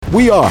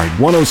We are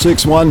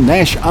 1061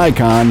 Nash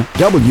Icon,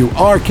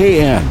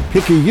 WRKN,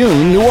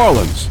 Picayune, New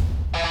Orleans.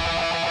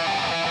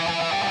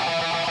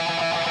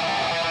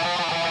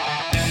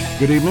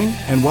 Good evening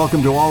and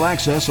welcome to All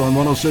Access on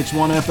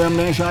 1061 FM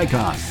Nash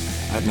Icon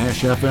at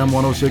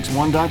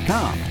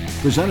NashFM1061.com.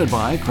 Presented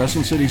by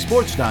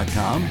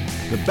CrescentCitySports.com,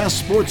 the best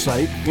sports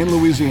site in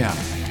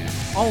Louisiana.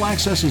 All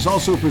Access is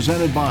also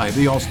presented by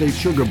the Allstate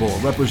Sugar Bowl,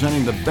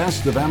 representing the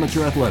best of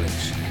amateur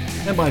athletics.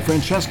 And by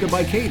Francesca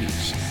by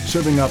Katie's,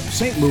 serving up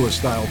St.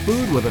 Louis-style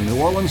food with a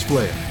New Orleans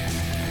flair.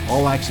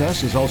 All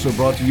Access is also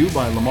brought to you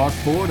by Lamarck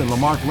Ford and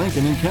Lamarck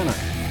Lincoln in Kenner,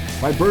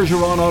 by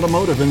Bergeron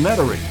Automotive in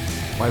Metairie,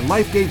 by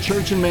Lifegate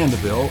Church in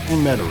Mandeville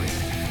and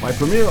Metairie, by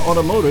Premier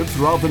Automotive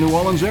throughout the New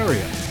Orleans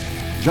area,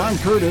 John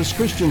Curtis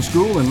Christian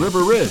School in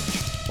River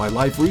Ridge, by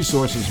Life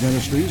Resources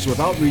Ministries with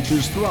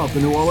outreaches throughout the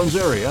New Orleans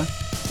area,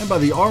 and by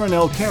the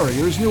R&L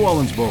Carriers New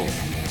Orleans Bowl.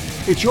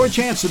 It's your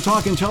chance to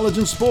talk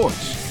intelligent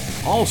sports,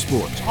 all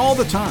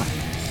the time.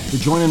 To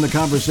join in the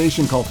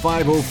conversation, call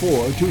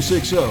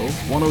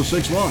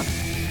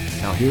 504-260-1061.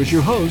 Now here's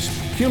your host,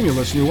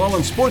 Cumulus New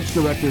Orleans Sports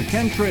Director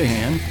Ken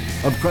Trahan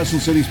of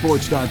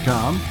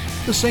CrescentCitySports.com,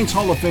 the Saints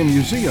Hall of Fame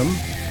Museum,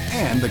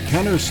 and the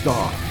Kenner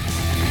Star.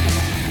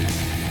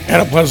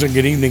 And a pleasant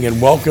good evening and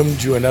welcome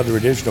to another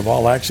edition of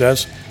All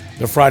Access,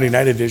 the Friday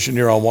night edition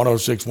here on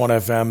 1061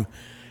 FM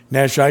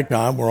Nash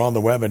Icon. We're on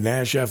the web at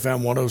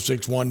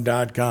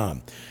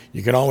NashFM1061.com.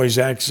 You can always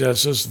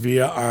access us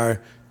via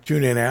our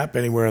TuneIn app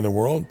anywhere in the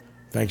world,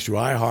 thanks to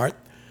iHeart.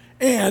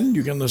 And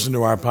you can listen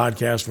to our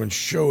podcast when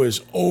show is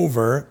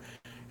over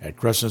at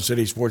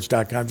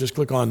CrescentCitySports.com. Just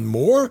click on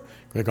More,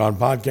 click on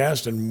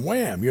Podcast, and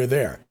wham, you're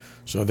there.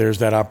 So there's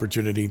that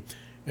opportunity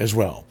as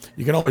well.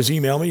 You can always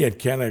email me at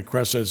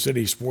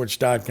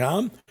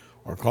ken@CrescentCitySports.com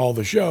or call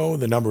the show.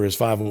 The number is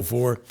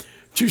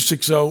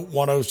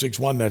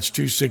 504-260-1061. That's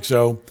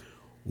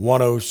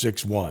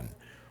 260-1061.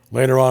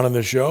 Later on in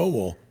the show,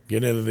 we'll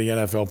get into the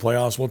NFL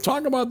playoffs. We'll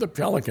talk about the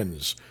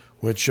Pelicans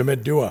with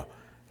Shamit Dua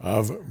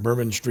of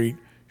Bourbon Street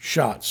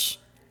Shots.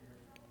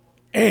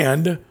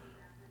 And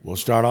we'll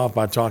start off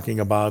by talking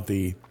about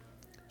the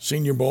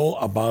Senior Bowl,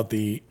 about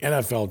the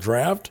NFL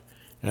Draft,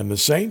 and the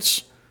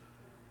Saints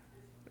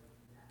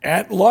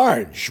at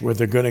large with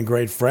a good and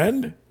great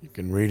friend. You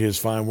can read his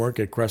fine work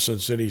at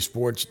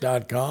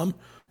CrescentCitySports.com,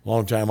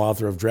 longtime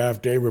author of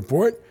Draft Day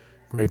Report.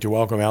 Great to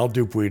welcome Al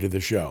Dupuy to the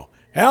show.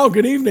 Al,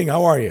 good evening.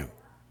 How are you?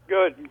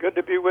 Good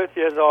to be with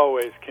you as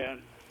always,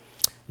 Ken.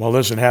 Well,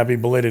 listen, happy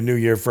belated New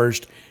Year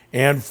first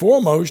and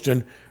foremost,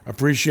 and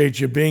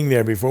appreciate you being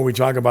there. Before we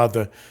talk about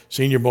the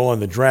Senior Bowl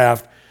and the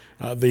draft,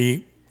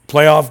 the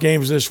playoff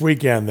games this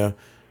weekend,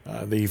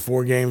 the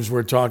four games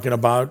we're talking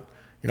about,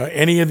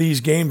 any of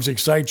these games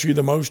excite you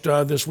the most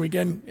this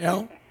weekend,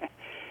 Al?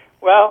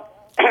 Well,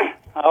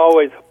 I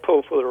always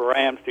pull for the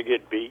Rams to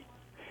get beat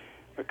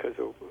because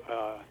of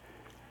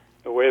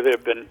the way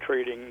they've been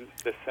treating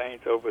the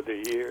Saints over the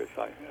years.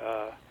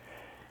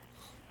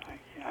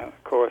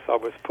 Of course, I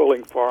was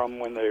pulling for them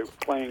when they were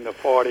playing the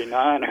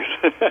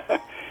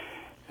 49ers,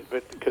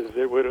 because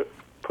they would have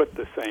put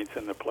the Saints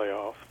in the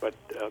playoffs, but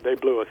they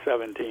blew a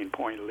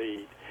 17-point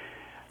lead.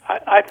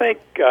 I think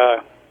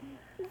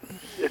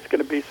it's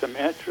going to be some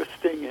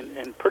interesting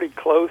and pretty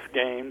close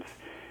games.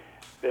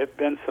 There have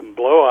been some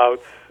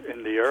blowouts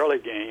in the early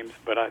games,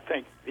 but I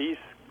think these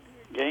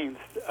games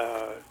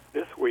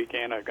this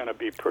weekend are going to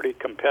be pretty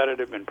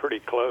competitive and pretty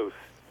close.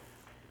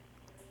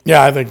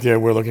 Yeah, I think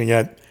we're looking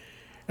at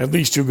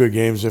least two good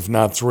games, if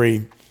not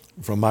three,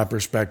 from my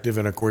perspective.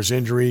 And, of course,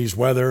 injuries,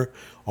 weather,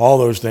 all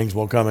those things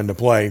will come into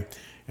play,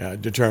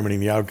 determining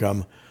the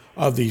outcome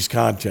of these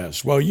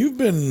contests. Well, you've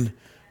been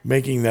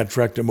making that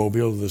trek to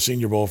Mobile to the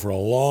Senior Bowl for a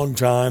long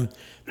time.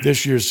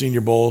 This year's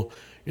Senior Bowl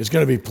is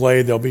going to be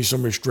played. There'll be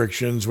some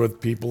restrictions with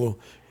people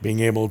being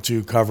able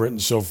to cover it and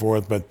so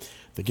forth, but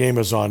the game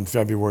is on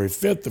February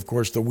 5th. Of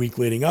course, the week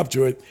leading up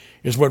to it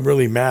is what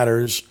really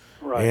matters,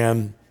 right,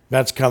 and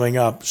that's coming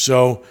up.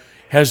 So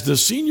has the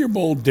Senior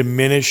Bowl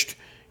diminished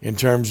in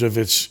terms of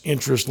its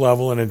interest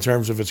level and in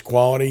terms of its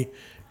quality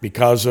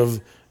because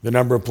of the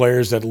number of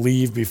players that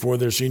leave before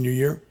their senior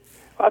year?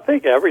 I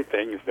think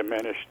everything's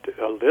diminished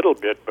a little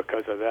bit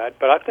because of that,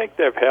 but I think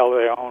they've held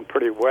their own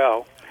pretty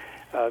well.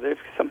 There's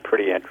some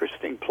pretty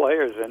interesting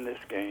players in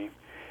this game,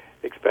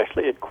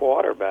 especially at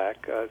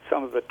quarterback.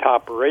 Some of the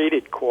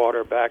top-rated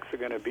quarterbacks are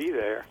going to be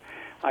there.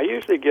 I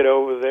usually get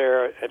over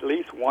there at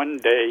least one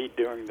day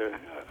during the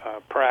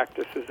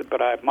practices,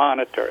 but I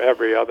monitor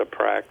every other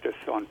practice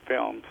on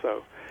film,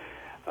 so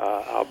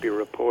I'll be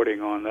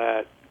reporting on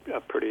that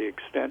pretty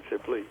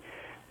extensively.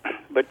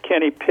 But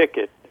Kenny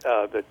Pickett,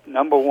 the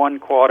number one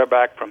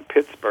quarterback from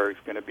Pittsburgh,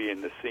 is going to be in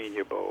the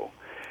Senior Bowl.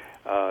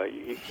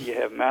 You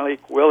have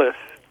Malik Willis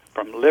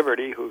from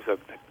Liberty, who's a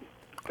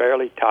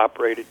fairly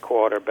top-rated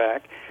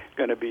quarterback,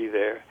 going to be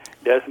there.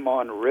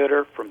 Desmond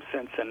Ridder from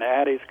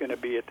Cincinnati is going to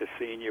be at the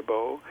Senior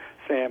Bowl.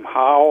 Sam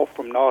Howell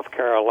from North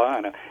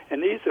Carolina.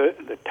 And these are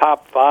the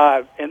top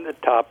five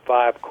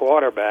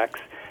quarterbacks,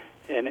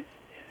 and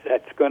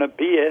that's going to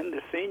be in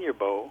the Senior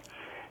Bowl.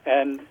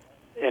 And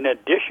in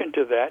addition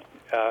to that,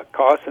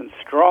 Carson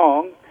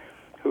Strong,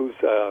 who's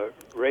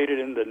rated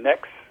in the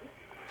next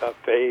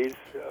phase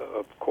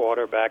of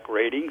quarterback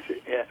ratings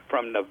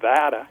from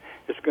Nevada,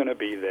 is going to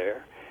be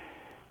there.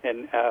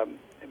 And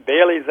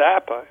Bailey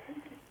Zappa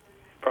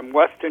from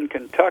Western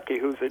Kentucky,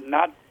 who's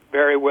not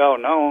very well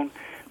known,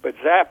 but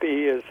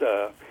Zappy is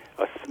a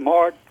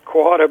smart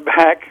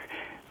quarterback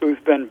who's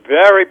been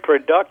very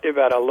productive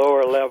at a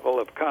lower level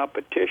of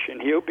competition.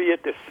 He'll be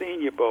at the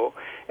Senior Bowl.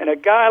 And a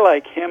guy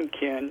like him,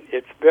 Ken,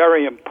 it's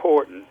very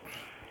important,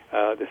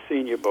 the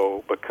Senior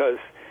Bowl, because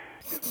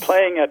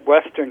playing at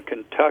Western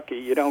Kentucky,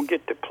 you don't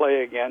get to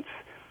play against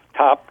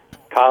top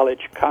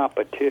college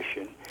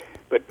competition.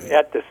 But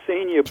at the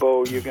Senior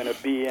Bowl, you're going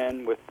to be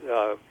in with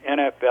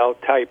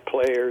NFL-type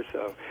players,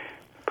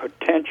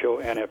 potential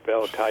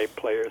NFL-type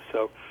players.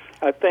 So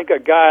I think a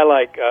guy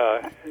like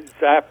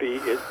Zappy,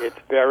 it's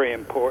very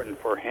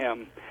important for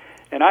him.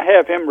 And I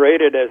have him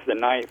rated as the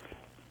 9th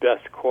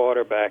best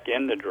quarterback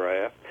in the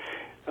draft.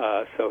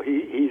 So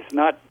he's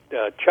not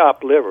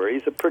chopped liver.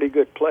 He's a pretty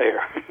good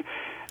player.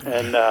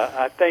 And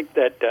I think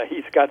that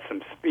he's got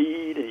some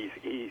speed.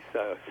 He's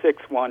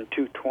 6'1",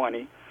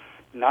 220.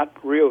 Not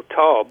real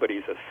tall, but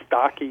he's a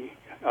stocky,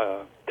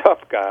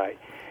 tough guy.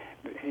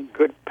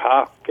 Good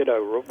pocket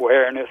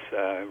awareness.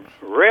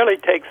 Rarely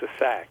takes a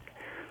sack.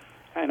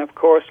 And, of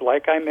course,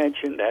 like I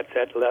mentioned, that's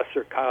at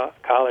lesser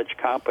college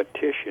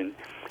competition.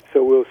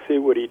 So we'll see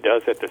what he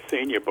does at the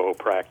Senior Bowl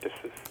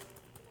practices.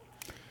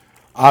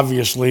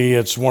 Obviously,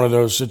 it's one of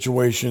those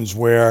situations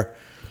where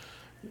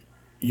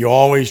you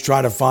always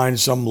try to find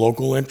some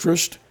local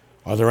interest.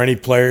 Are there any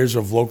players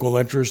of local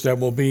interest that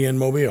will be in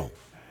Mobile?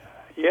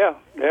 Yeah.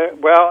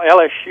 Well,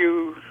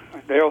 LSU,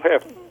 they'll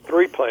have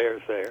 3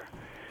 players there.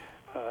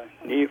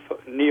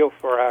 Neil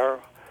Ferrara,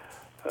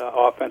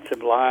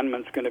 offensive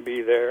lineman's going to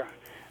be there.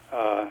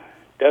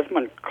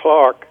 Desmond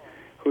Clark,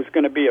 who's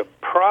going to be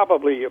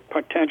probably a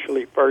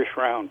potentially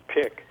first-round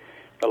pick,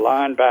 the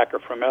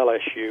linebacker from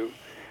LSU.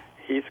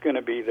 He's going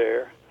to be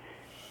there.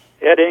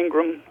 Ed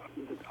Ingram,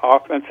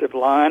 offensive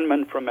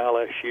lineman from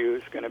LSU,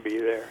 is going to be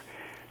there.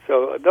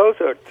 So those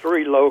are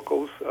 3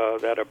 locals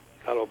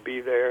that'll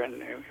be there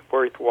and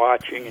worth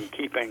watching and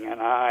keeping an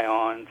eye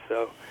on.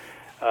 So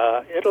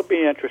it'll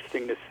be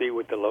interesting to see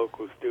what the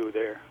locals do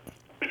there.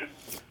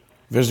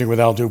 Visiting with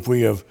Al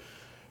Dupuy of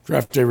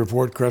Draft Day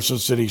Report,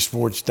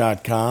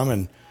 CrescentCitySports.com,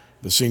 and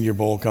the Senior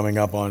Bowl coming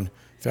up on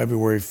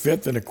February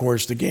 5th. And, of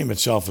course, the game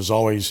itself is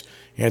always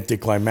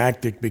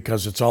anticlimactic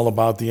because it's all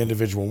about the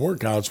individual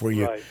workouts where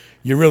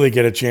you really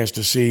get a chance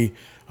to see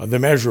the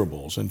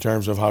measurables in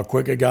terms of how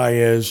quick a guy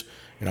is,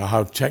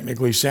 how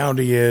technically sound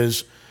he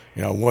is,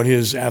 what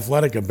his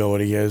athletic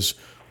ability is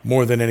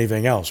more than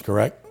anything else,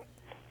 correct?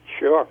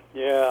 Sure,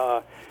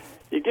 yeah.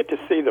 You get to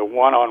see the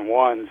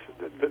one-on-ones.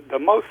 The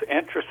most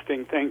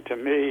interesting thing to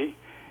me,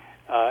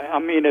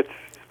 it's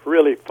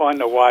really fun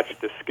to watch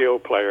the skill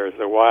players,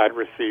 the wide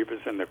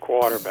receivers and the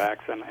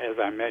quarterbacks. And as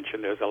I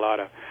mentioned, there's a lot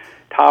of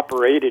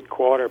top-rated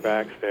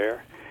quarterbacks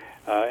there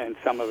and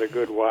some of the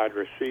good wide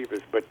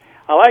receivers. But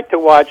I like to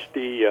watch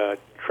the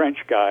trench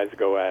guys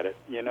go at it,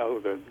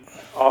 the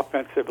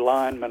offensive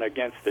linemen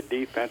against the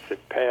defensive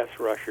pass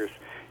rushers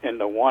in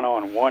the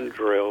one-on-one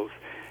drills.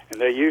 And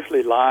they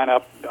usually line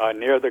up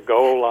near the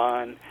goal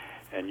line,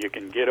 and you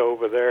can get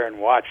over there and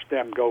watch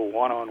them go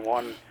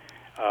one-on-one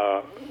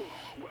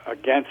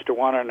against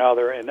one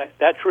another, and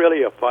that's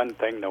really a fun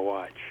thing to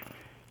watch.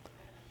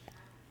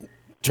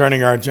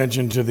 Turning our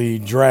attention to the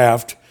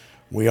draft,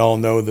 we all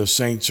know the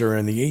Saints are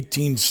in the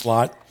 18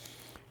 slot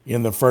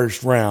in the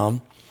first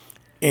round.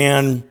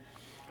 And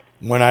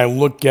when I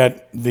look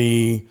at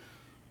the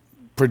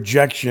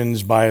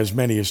projections by as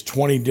many as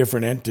 20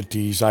 different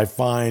entities, I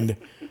find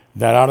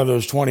that out of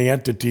those 20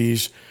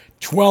 entities,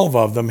 12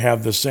 of them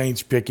have the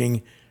Saints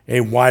picking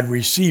a wide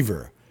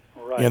receiver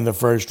in the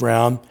first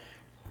round.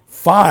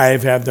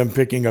 5 have them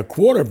picking a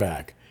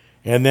quarterback,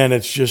 and then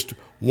it's just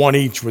one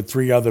each with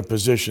 3 other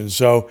positions.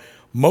 So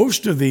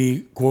most of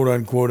the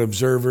quote-unquote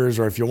observers,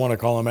 or if you want to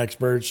call them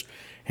experts,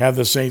 have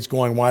the Saints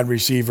going wide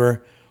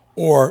receiver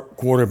or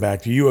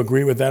quarterback. Do you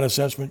agree with that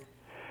assessment?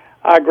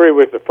 I agree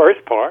with the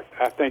first part.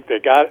 I think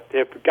they've got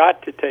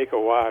to take a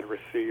wide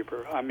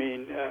receiver.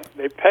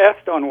 They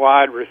passed on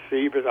wide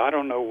receivers. I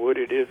don't know what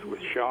it is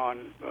with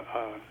Sean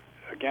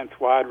against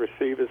wide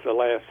receivers the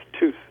last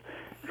 2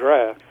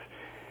 drafts,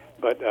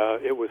 but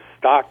it was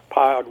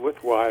stockpiled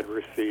with wide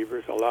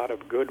receivers, a lot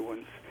of good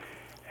ones.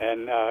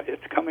 And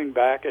it's coming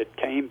back. It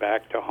came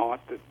back to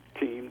haunt the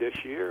team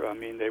this year.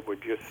 They were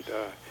just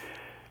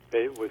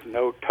there was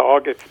no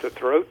targets to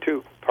throw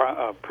to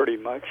pretty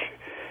much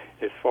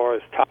as far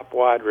as top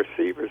wide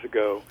receivers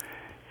go.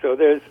 So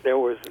there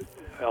was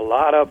a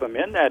lot of them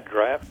in that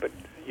draft, but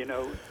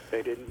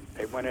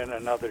they went in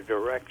another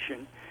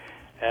direction.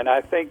 And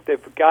I think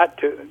they've got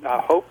to. I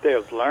hope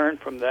they've learned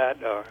from that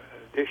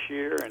this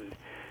year, and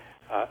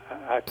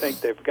I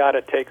think they've got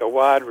to take a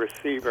wide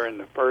receiver in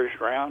the first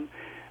round.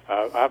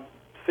 I've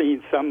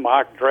seen some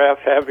mock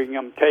drafts having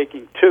them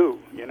taking 2,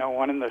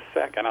 one in the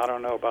second. I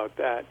don't know about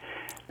that.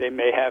 They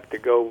may have to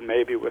go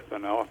maybe with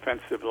an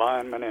offensive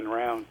lineman in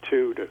round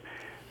 2 to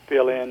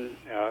fill in.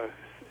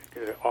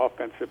 The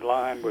offensive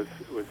line was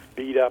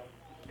beat up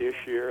this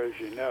year, as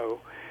you know,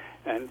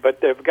 but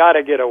they've got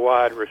to get a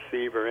wide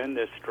receiver in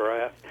this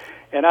draft,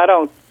 and I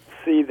don't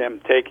see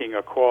them taking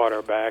a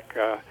quarterback.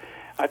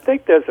 I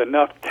think there's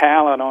enough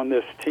talent on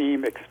this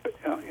team,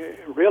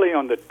 really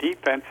on the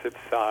defensive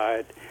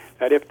side,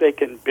 that if they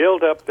can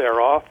build up their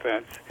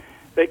offense,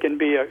 they can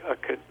be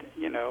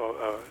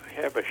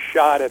have a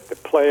shot at the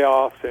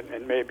playoffs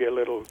and maybe a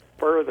little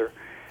further.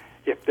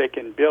 If they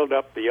can build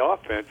up the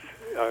offense,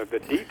 the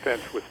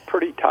defense was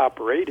pretty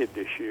top-rated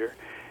this year,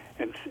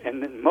 and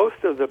then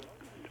most of the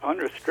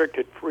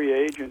unrestricted free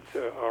agents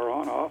are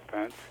on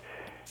offense,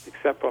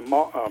 except for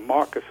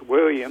Marcus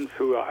Williams,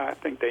 who I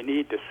think they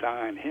need to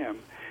sign him.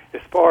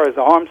 As far as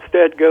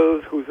Armstead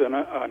goes, who's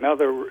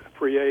another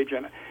free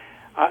agent,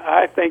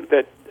 I think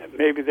that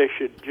maybe they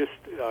should just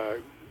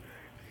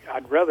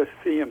I'd rather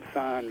see him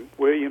sign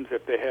Williams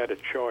if they had a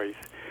choice,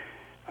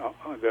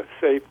 the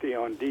safety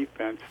on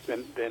defense,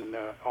 than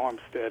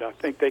Armstead. I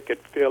think they could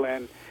fill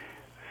in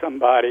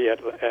somebody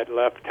at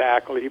left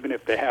tackle, even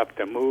if they have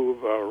to move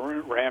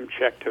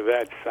Ramczyk to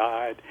that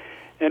side.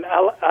 And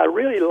I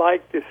really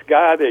like this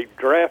guy they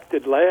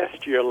drafted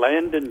last year,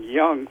 Landon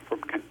Young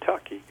from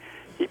Kentucky.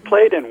 He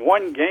played in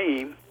one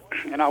game,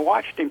 and I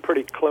watched him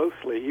pretty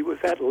closely. He was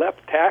at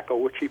left tackle,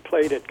 which he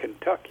played at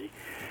Kentucky.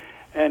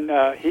 And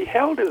he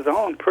held his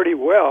own pretty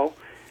well.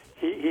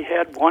 He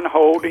had one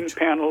holding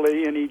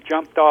penalty, and he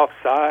jumped off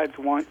sides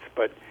once.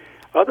 But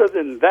other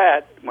than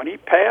that, when he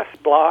pass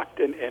blocked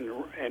and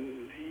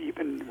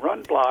even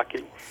run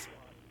blocking,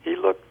 he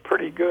looked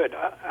pretty good.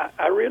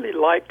 I really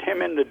liked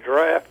him in the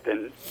draft,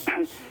 and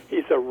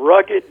he's a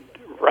rugged,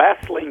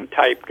 wrestling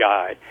type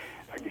guy.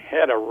 He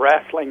had a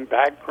wrestling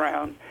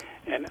background,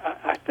 and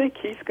I think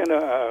he's going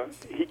to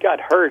he got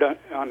hurt,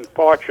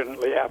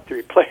 unfortunately, after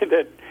he played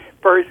that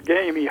first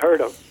game. He hurt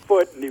a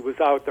foot, and he was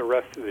out the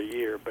rest of the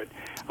year. But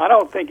I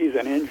don't think he's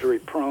an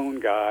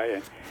injury-prone guy,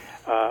 and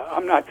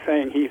I'm not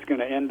saying he's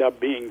going to end up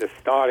being the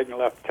starting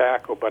left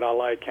tackle, but I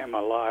like him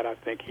a lot. I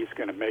think he's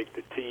going to make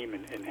the team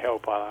and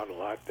help out a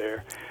lot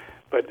there.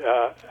 But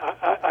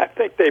I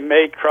think they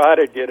may try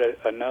to get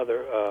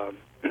another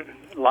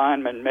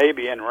lineman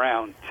maybe in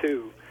round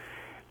 2.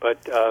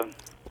 But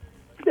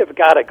they've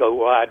got to go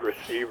wide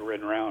receiver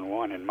in round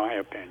 1, in my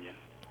opinion.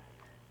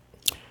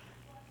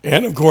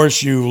 And, of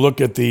course, you look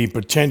at the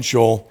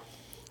potential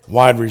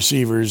wide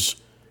receivers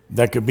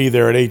that could be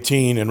there at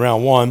 18 in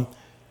round 1.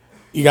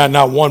 You got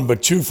not one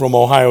but two from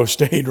Ohio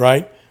State,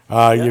 right?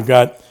 Yeah. You've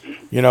got,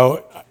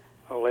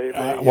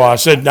 I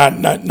said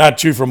not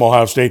two from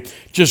Ohio State,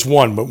 just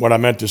one. But what I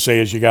meant to say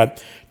is you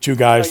got two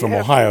guys from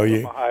Ohio.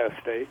 From Ohio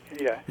State,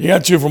 yeah. You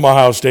got two from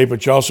Ohio State,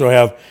 but you also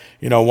have,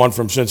 one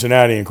from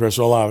Cincinnati and Chris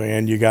Olave.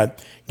 And you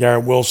got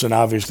Garrett Wilson,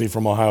 obviously,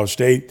 from Ohio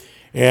State.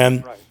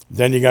 And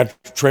then you got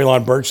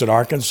Treylon Burks at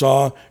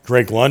Arkansas,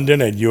 Drake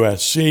London at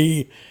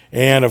USC.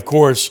 And, of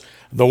course,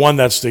 the one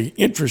that's the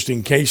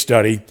interesting case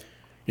study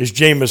is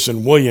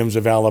Jamison Williams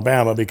of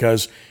Alabama,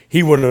 because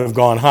he would have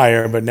gone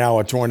higher, but now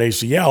a torn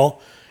ACL,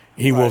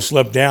 he will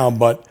slip down.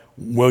 But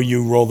will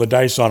you roll the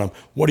dice on him?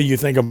 What do you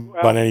think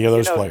about any of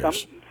those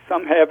players?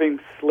 Some have him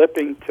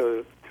slipping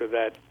to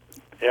that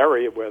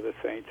area where the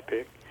Saints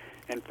pick.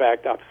 In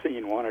fact, I've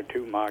seen one or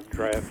two mock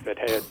drafts that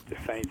had the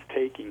Saints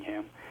taking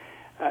him.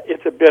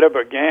 It's a bit of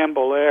a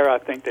gamble there. I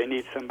think they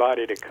need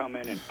somebody to come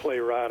in and play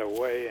right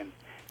away, and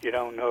you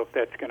don't know if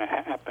that's going to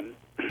happen.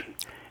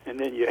 And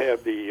then you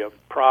have the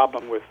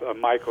problem with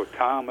Michael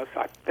Thomas.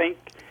 I think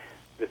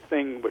the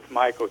thing with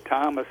Michael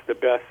Thomas, the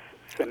best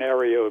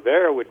scenario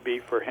there would be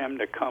for him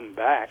to come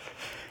back,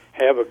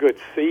 have a good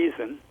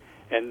season,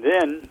 and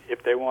then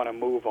if they want to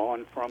move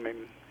on from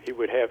him, he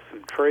would have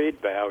some trade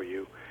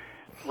value.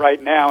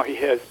 Right now, he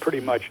has pretty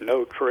much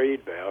no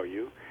trade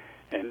value,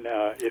 and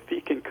if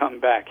he can come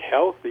back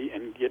healthy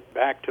and get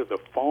back to the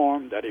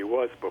form that he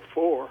was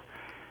before,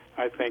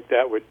 I think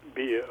that would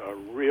be a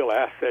real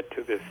asset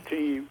to this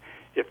team.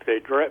 If they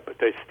draft, but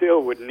they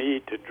still would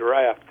need to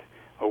draft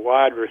a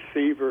wide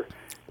receiver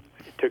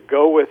to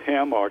go with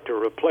him or to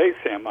replace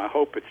him. I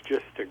hope it's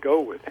just to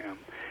go with him.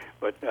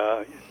 But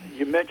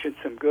you mentioned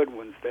some good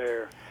ones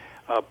there.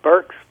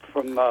 Burks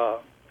from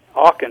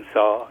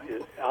Arkansas,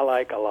 I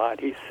like a lot.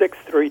 He's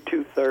 6'3",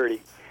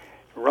 230,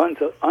 runs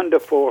under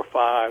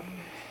 4.5.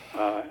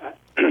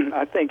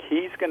 I think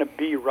he's going to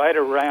be right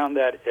around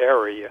that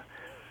area.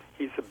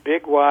 He's a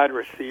big wide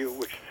receiver,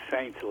 which the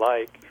Saints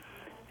like,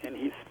 and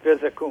he's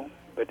physical,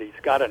 but he's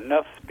got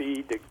enough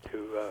speed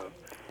to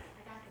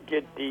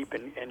get deep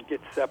and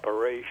get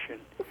separation.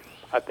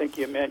 I think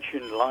you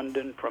mentioned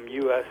London from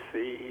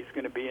USC. He's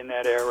going to be in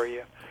that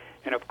area.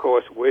 And, of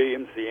course,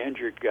 Williams, the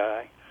injured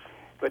guy.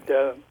 But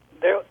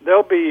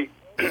there'll be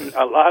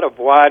a lot of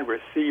wide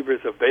receivers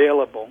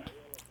available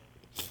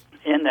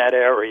in that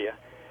area.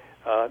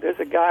 There's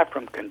a guy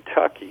from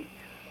Kentucky,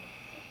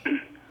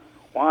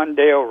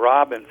 Wandale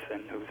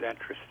Robinson, who's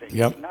interesting.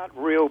 Yep. He's not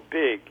real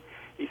big.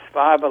 He's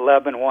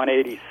 5'11",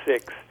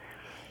 186,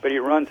 but he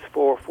runs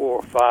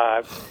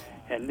 4.45,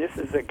 And this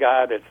is a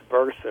guy that's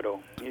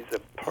versatile. He's a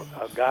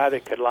guy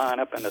that could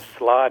line up in a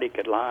slot. He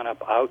could line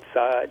up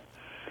outside.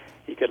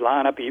 He could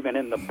line up even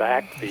in the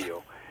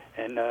backfield.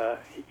 And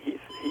he's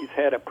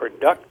had a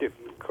productive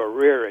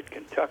career at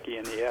Kentucky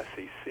in the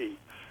SEC.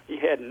 He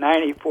had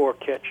 94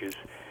 catches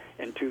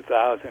in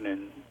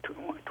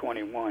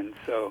 2021,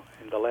 so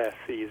in the last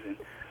season,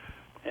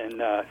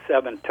 and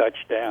 7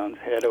 touchdowns,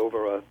 had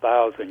over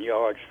 1,000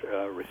 yards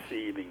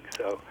receiving.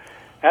 So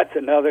that's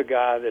another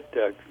guy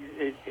that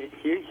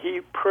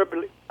he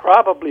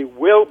probably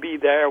will be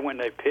there when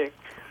they pick,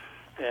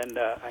 and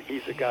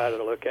he's a guy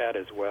to look at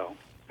as well.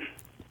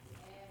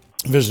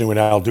 Visiting with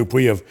Al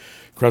Dupuy of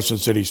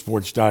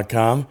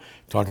CrescentCitySports.com,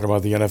 talking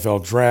about the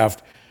NFL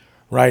draft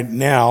right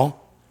now.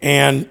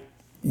 And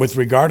with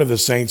regard to the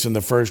Saints in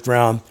the first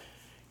round,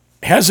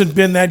 hasn't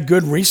been that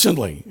good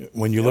recently.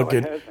 When you look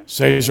at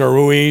Cesar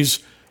Ruiz,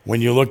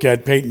 when you look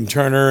at Peyton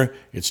Turner,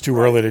 it's too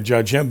early to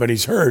judge him, but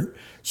he's hurt,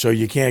 so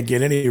you can't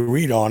get any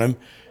read on him.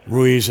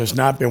 Ruiz has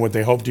not been what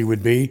they hoped he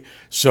would be.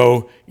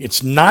 So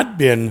it's not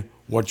been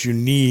what you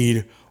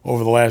need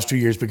over the last 2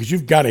 years because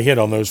you've got to hit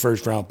on those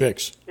first-round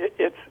picks.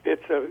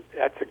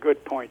 That's a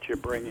good point you're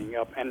bringing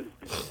up. And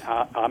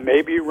I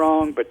may be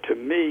wrong, but to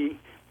me,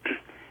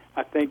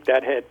 I think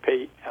that had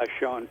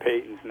Sean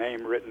Payton's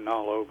name written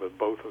all over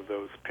both of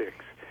those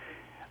picks.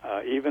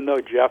 Even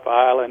though Jeff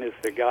Island is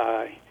the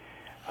guy,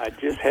 I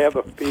just have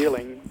a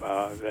feeling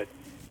that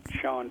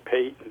Sean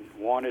Payton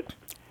wanted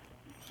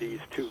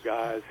these two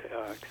guys,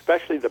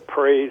 especially the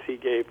praise he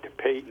gave to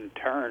Peyton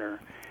Turner.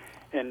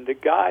 And the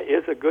guy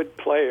is a good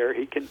player.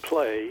 He can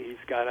play. He's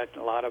got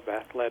a lot of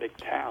athletic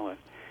talent.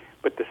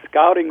 But the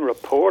scouting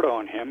report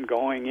on him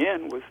going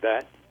in was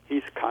that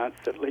he's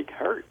constantly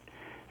hurt.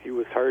 He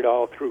was hurt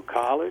all through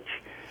college.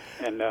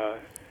 And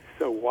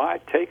so why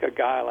take a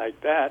guy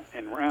like that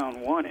in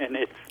round one? And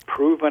it's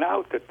proven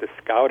out that the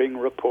scouting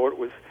report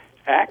was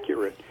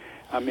accurate.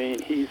 I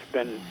mean,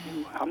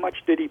 how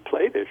much did he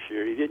play this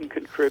year? He didn't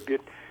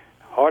contribute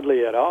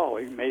hardly at all.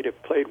 He may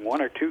have played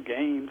 1 or 2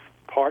 games,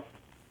 part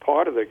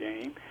of the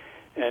game,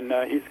 and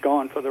he's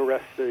gone for the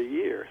rest of the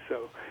year.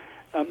 So,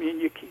 I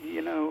mean,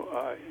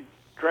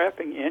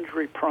 drafting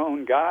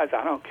injury-prone guys,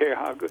 I don't care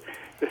how good.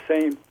 The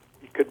same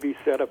could be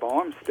said of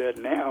Armstead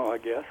now, I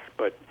guess,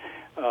 but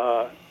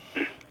I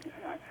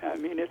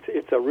mean,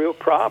 it's a real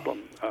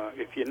problem.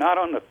 If you're not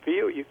on the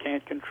field, you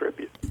can't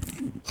contribute.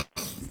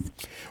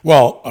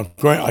 Well,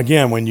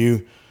 again, when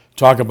you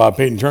talk about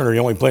Peyton Turner, he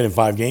only played in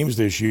 5 games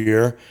this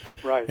year.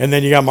 Right. And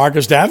then you got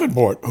Marcus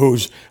Davenport,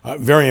 who's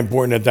very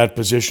important at that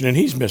position, and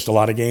he's missed a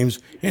lot of games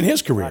in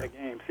his career. A lot of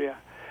games, yeah.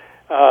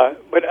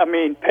 But, I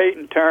mean,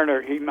 Peyton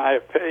Turner, he might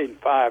have played in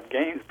 5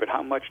 games, but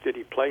how much did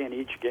he play in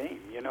each game?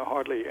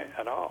 Hardly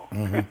at all.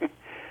 Mm-hmm.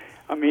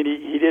 I mean,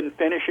 he didn't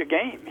finish a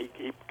game.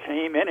 He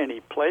came in and he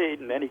played,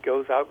 and then he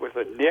goes out with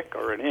a nick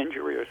or an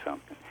injury or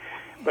something.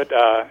 But,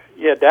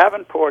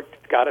 Davenport's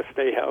got to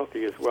stay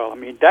healthy as well. I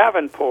mean,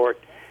 Davenport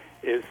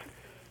is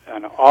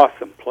an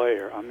awesome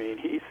player. I mean,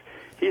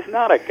 he's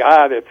not a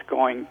guy that's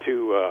going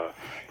to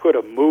put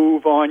a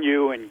move on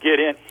you and get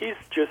in. He's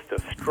just a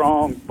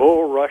strong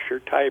bull rusher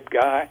type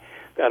guy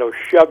that'll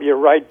shove you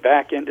right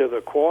back into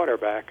the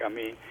quarterback. I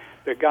mean,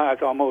 the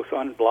guy's almost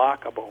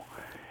unblockable.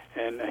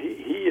 And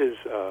he is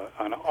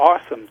an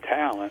awesome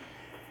talent.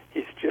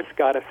 He's just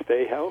got to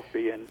stay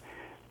healthy. And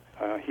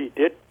he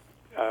did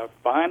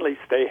finally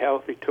stay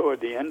healthy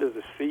toward the end of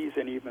the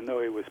season, even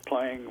though he was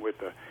playing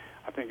with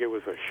I think it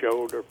was a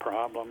shoulder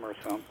problem or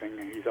something.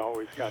 He's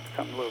always got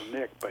some little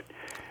nick. But,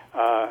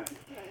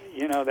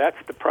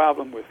 that's the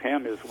problem with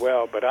him as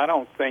well. But I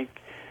don't think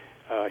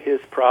his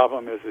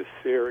problem is as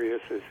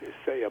serious as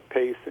say, a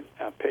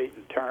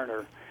Peyton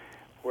Turner,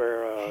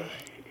 where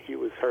he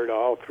was hurt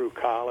all through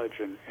college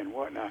and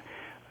whatnot.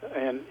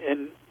 And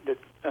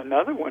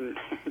another one,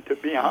 to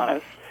be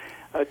honest,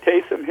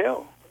 Taysom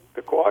Hill,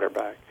 the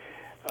quarterback,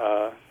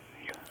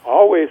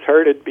 always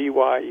hurt at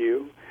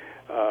BYU.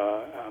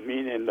 I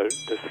mean, in the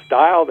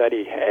style that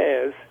he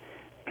has,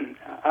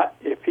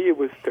 if he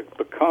was to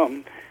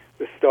become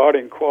the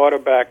starting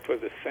quarterback for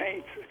the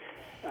Saints,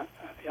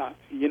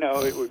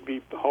 it would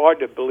be hard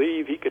to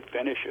believe he could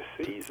finish a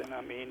season.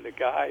 I mean, the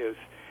guy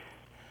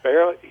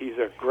he's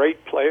a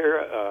great player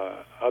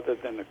other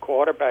than the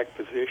quarterback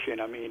position.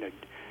 I mean, a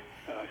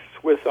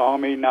Swiss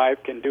Army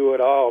knife can do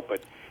it all,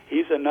 but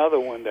he's another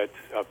one that's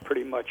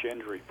pretty much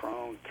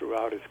injury-prone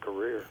throughout his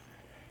career.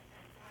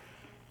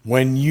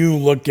 When you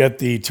look at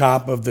the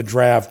top of the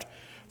draft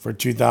for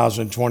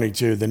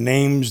 2022, the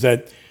names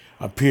that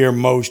appear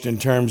most in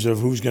terms of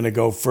who's going to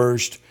go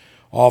first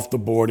off the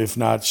board, if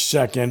not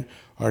second,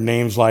 are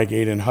names like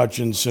Aiden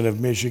Hutchinson of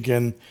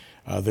Michigan,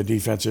 the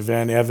defensive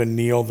end, Evan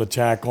Neal, the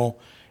tackle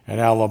at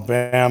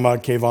Alabama,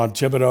 Kayvon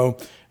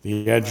Thibodeau,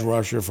 the edge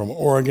rusher from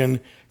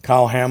Oregon,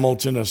 Kyle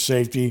Hamilton, a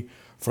safety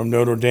from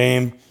Notre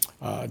Dame,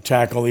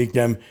 tackle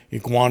Ikem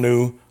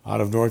Ekwonu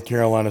out of North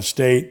Carolina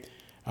State,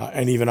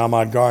 and even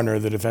Ahmad Gardner,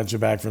 the defensive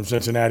back from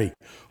Cincinnati.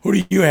 Who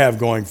do you have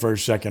going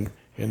first, second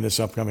in this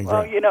upcoming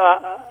draft? Well,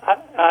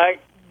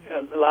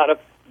 a lot of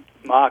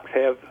mocks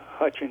have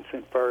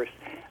Hutchinson first.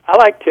 I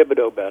like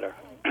Thibodeau better.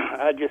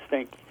 I just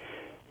think,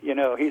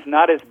 he's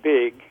not as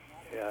big,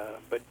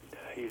 but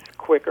he's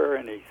quicker,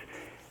 and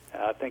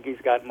I think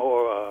he's got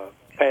more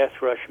pass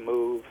rush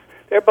moves.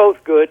 They're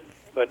both good,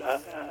 but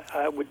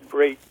I would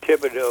rate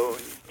Thibodeau,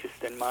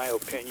 just in my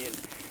opinion,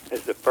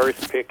 as the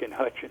first pick, and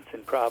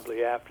Hutchinson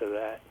probably after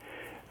that.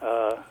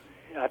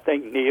 I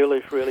think Neal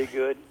is really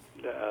good.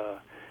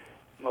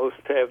 Most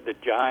have the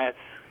Giants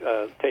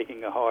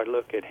taking a hard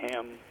look at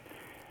him.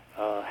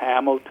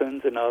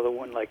 Hamilton's another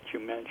one, like you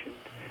mentioned.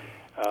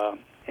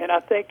 And I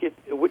think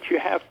what you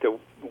have to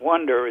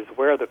wonder is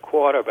where the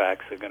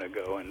quarterbacks are going to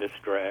go in this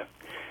draft.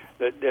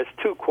 There's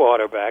two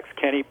quarterbacks,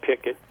 Kenny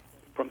Pickett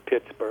from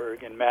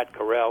Pittsburgh and Matt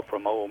Corral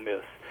from Ole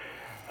Miss.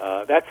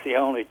 That's the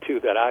only two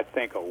that I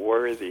think are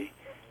worthy,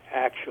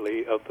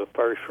 actually, of the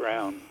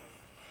first-round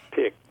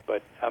pick.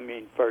 But,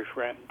 first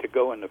round, to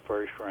go in the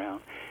first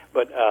round.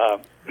 But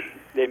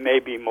there may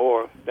be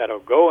more that'll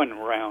go in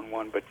round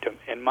one. But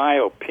in my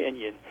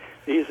opinion,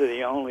 these are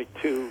the only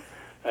two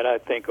that I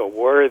think are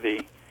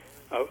worthy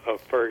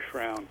of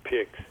first-round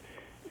picks.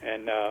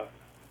 And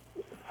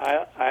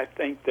I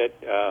think that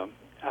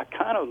I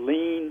kind of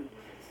lean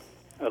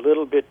a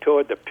little bit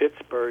toward the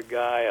Pittsburgh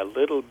guy, a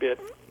little bit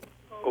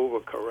over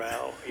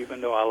Corral,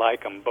 even though I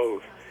like them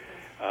both.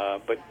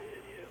 But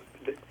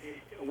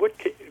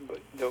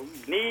the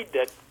need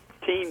that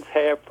teams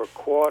have for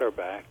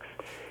quarterbacks,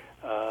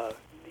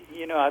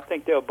 I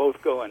think they'll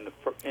both go in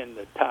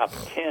the top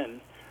 10.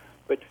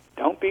 But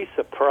don't be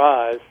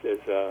surprised, as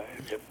the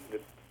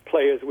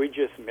players we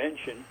just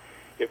mentioned,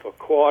 if a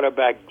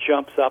quarterback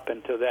jumps up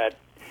into that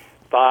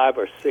 5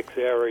 or 6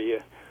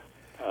 area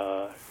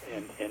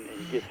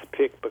and gets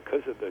picked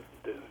because of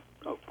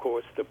of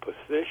course, the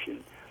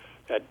position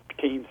that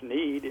teams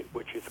need,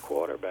 which is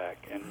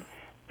quarterback. And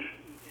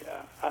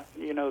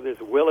there's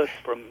Willis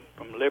from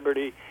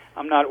Liberty.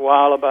 I'm not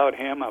wild about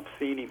him. I've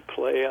seen him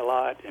play a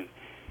lot, and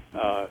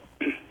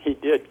he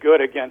did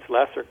good against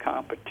lesser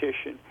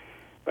competition.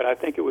 But I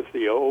think it was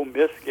the Ole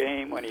Miss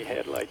game when he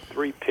had like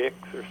 3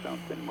 picks or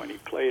something when he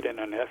played in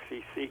an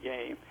SEC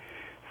game.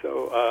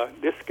 So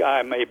this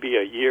guy may be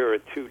a year or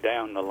two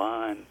down the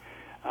line.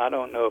 I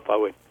don't know if I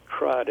would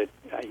try to.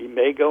 He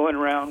may go in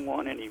round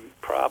 1, and he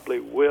probably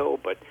will,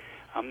 but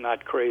I'm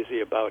not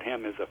crazy about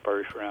him as a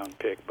first-round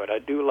pick. But I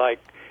do like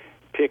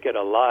Pickett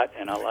a lot,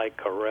 and I like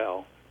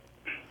Corral.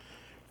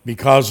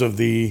 Because of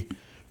the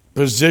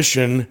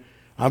position,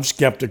 I'm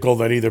skeptical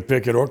that either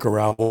Pickett or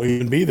Corral will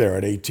even be there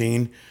at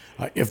 18.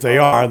 If they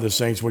are, the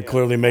Saints would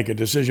clearly make a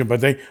decision.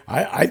 But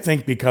I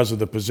think because of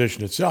the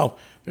position itself,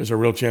 there's a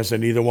real chance that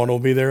neither one will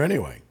be there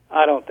anyway.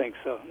 I don't think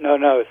so.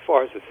 No, as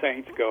far as the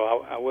Saints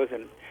go, I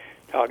wasn't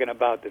talking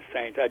about the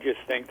Saints. I just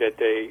think that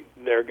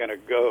they're going to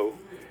go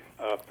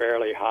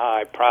fairly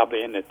high,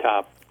 probably in the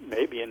top,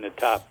 maybe in the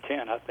top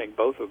 10. I think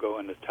both will go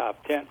in the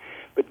top 10.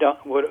 But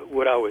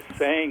what I was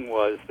saying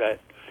was that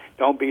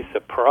don't be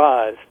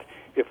surprised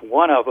if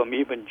one of them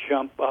even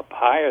jump up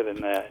higher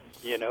than that,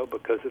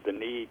 because of the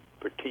need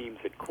for teams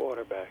at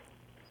quarterback.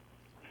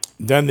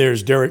 Then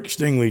there's Derek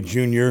Stingley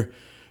Jr.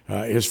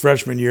 His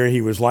freshman year,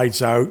 he was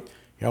lights out.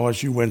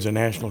 LSU wins a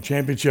national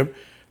championship.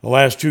 The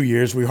last 2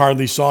 years, we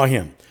hardly saw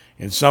him.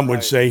 And some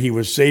would say he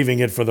was saving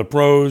it for the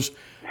pros.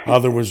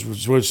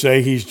 Others would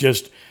say he's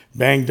just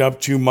banged up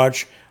too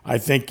much. I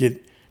think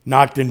it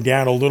knocked him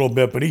down a little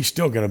bit, but he's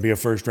still going to be a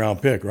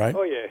first-round pick, right?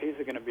 Oh, yeah, he's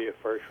going to be a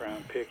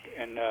first-round pick,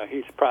 and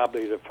he's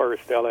probably the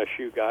first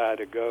LSU guy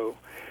to go.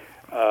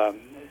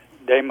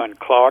 Damon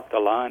Clark, the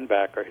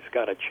linebacker, has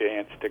got a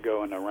chance to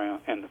go in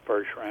the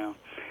first round.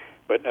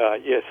 But,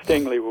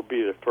 Stingley will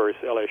be the first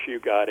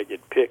LSU guy to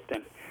get picked.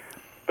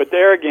 But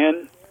there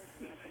again,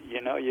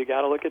 you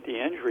got to look at the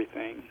injury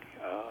thing.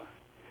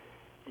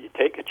 You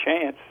take a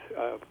chance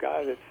of a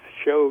guy that's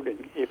showed,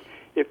 and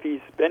if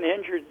he's been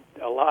injured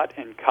a lot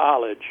in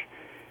college,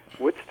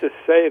 what's to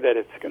say that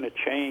it's going to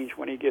change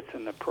when he gets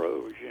in the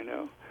pros,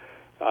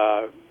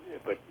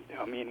 But,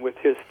 with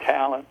his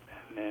talent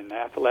and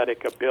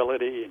athletic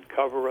ability and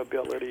cover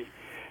ability,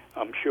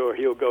 I'm sure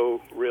he'll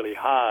go really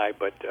high,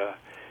 but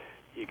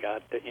you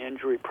got the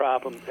injury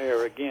problem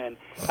there again.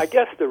 I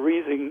guess the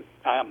reason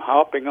I'm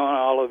hopping on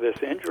all of this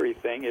injury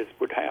thing is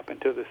what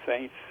happened to the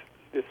Saints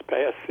this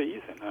past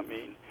season.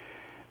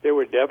 They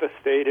were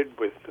devastated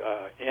with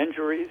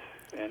injuries,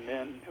 and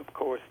then, of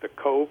course, the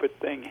COVID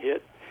thing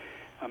hit.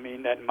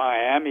 That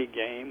Miami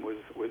game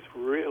was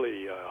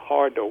really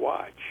hard to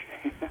watch.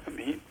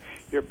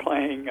 You're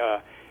playing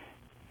a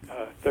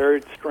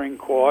third-string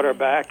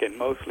quarterback and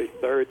mostly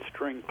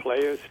third-string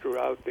players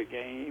throughout the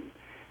game,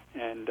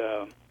 and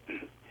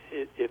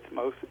it's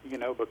most,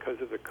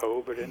 because of the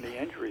COVID and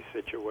the injury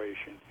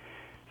situation.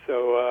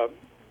 So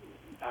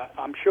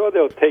I'm sure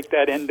they'll take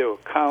that into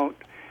account,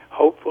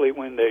 hopefully,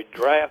 when they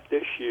draft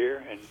this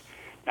year, and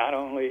not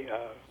only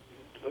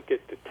look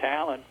at the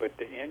talent but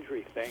the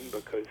injury thing,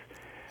 because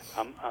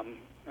I'm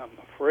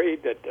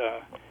afraid that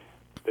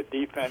the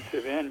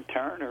defensive end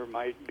Turner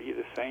might be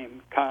the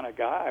same kind of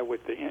guy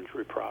with the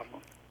injury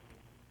problem.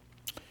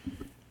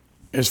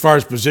 As far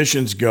as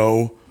positions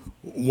go,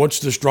 what's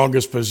the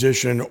strongest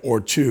position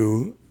or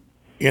two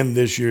in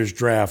this year's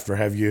draft, or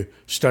have you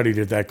studied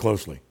it that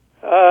closely?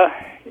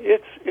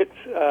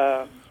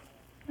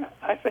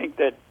 I think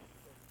that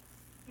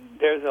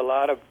there's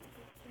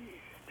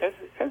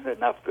there's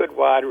enough good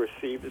wide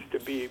receivers to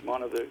be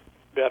one of the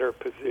better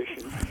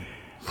positions.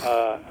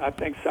 I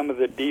think some of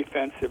the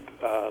defensive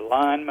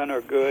linemen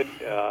are good.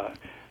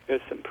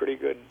 There's some pretty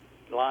good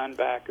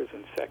linebackers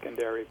and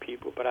secondary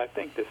people, but I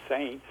think the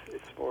Saints,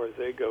 as far as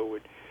they go,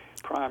 would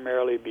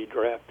primarily be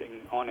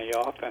drafting on the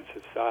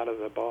offensive side of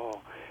the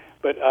ball.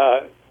 But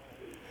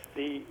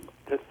the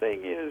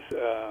thing is,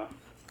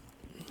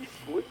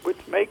 what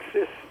makes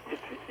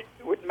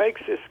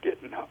this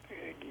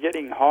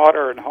getting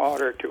harder and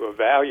harder to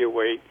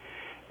evaluate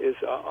is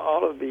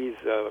all of these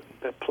the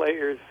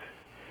players.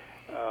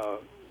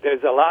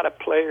 There's a lot of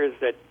players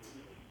that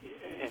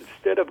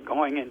instead of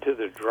going into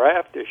the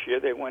draft this year,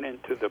 they went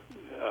into the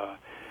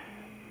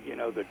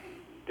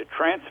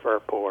transfer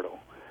portal.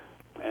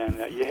 And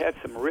you had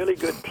some really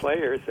good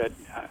players that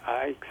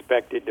I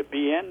expected to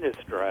be in this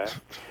draft.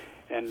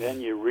 And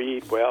then you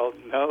read, well,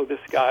 no, this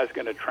guy's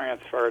going to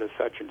transfer to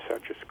such and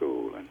such a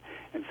school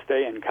and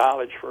stay in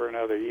college for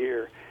another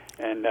year.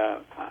 And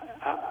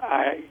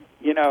I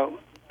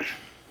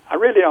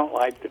really don't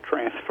like the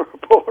transfer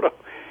portal.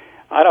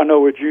 I don't know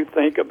what you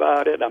think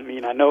about it. I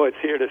mean, I know it's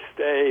here to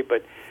stay,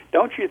 but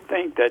don't you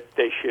think that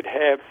they should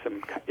have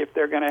some, if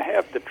they're going to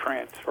have the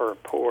transfer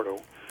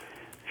portal,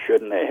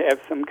 shouldn't they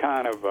have some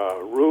kind of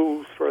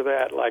rules for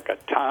that, like a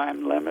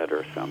time limit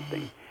or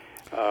something,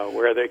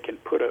 where they can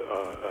put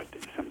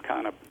some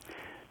kind of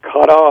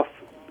cutoff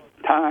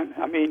time?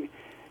 I mean,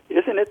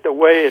 isn't it the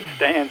way it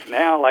stands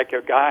now, like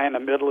a guy in the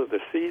middle of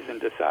the season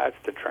decides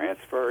to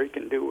transfer, he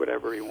can do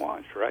whatever he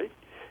wants, right?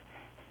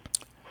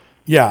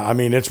 Yeah, I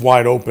mean, it's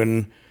wide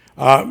open.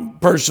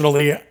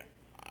 Personally,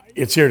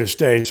 it's here to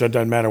stay, so it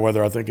doesn't matter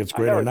whether I think it's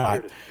great or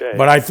not.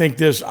 But I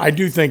think I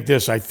do think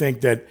this. I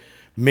think that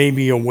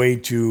maybe a way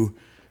to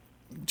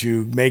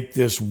make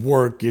this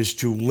work is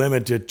to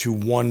limit it to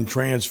one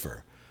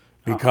transfer.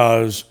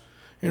 Because,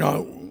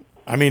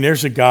 I mean,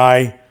 there's a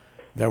guy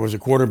that was a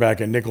quarterback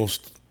at Nicholls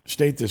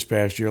State this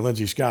past year,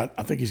 Lindsey Scott.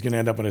 I think he's going to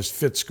end up in his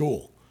fifth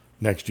school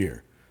next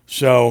year.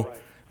 So, right.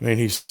 I mean,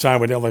 he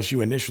signed with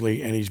LSU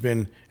initially, and he's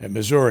been at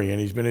Missouri, and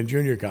he's been in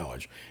junior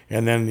college.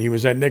 And then he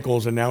was at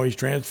Nicholls, and now he's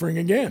transferring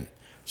again.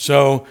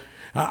 So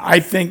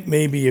I think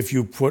maybe if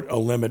you put a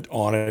limit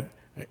on it,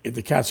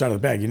 the cat's out of the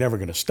bag. You're never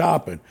going to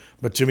stop it.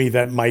 But to me,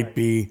 that might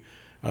be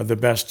the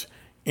best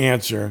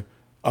answer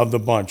of the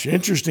bunch.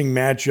 Interesting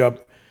matchup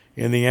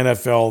in the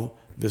NFL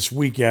this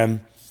weekend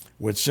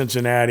with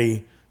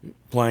Cincinnati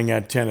playing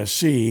at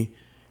Tennessee.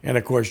 And,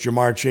 of course,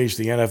 Jamar Chase,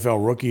 the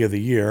NFL Rookie of the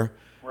Year,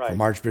 from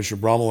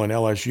Archbishop Rummel and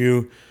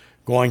LSU,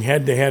 going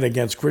head-to-head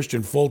against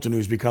Christian Fulton,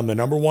 who's become the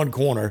number one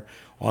corner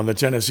on the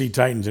Tennessee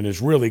Titans and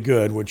is really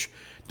good, which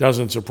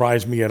doesn't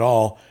surprise me at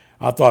all.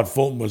 I thought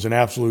Fulton was an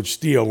absolute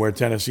steal where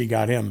Tennessee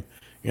got him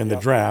in the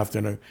draft.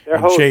 Their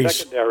whole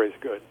secondary is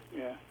good,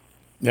 yeah.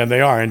 And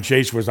they are, and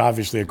Chase was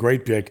obviously a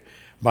great pick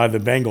by the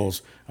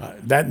Bengals.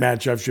 That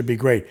matchup should be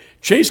great.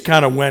 Chase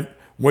kind of went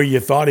where you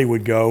thought he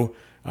would go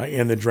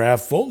in the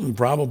draft. Fulton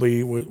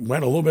probably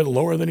went a little bit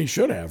lower than he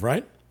should have,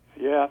 right?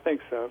 Yeah, I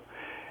think so.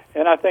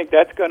 And I think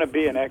that's going to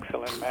be an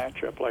excellent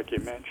matchup, like you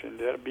mentioned.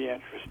 It'll be an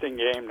interesting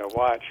game to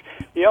watch.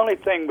 The only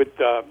thing with,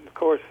 of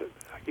course,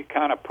 you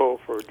kind of pull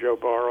for Joe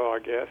Burrow, I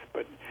guess,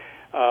 but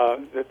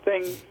the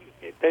thing,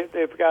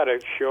 they've got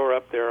to shore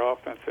up their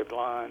offensive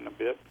line a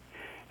bit.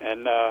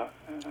 And I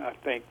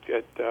think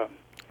that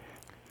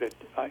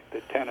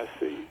the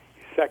Tennessee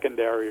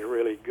secondary is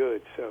really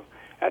good. So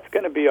that's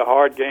going to be a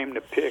hard game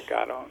to pick.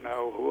 I don't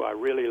know who I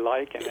really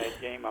like in that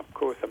game. Of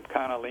course, I'm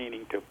kind of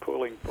leaning to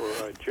pulling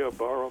for Joe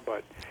Burrow,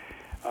 but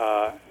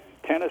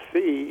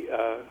Tennessee,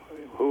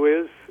 who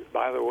is,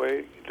 by the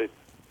way,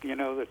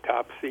 the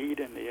top seed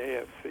in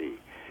the AFC,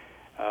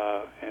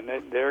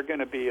 and they're going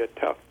to be a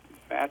tough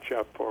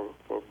matchup for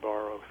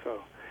Burrow.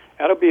 So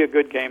that'll be a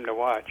good game to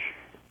watch.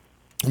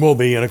 Will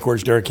be, and of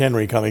course, Derrick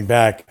Henry coming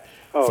back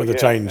for the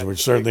Titans,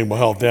 which certainly will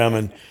help them.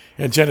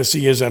 And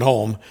Tennessee is at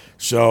home,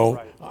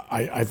 so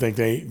I think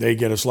they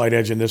get a slight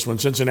edge in this one.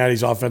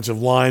 Cincinnati's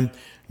offensive line,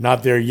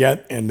 not there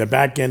yet, and the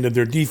back end of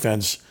their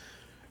defense,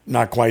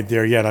 not quite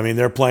there yet. I mean,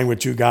 they're playing with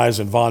two guys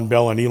in Von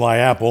Bell and Eli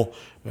Apple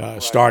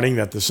starting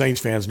that the Saints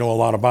fans know a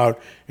lot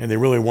about, and they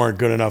really weren't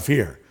good enough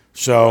here.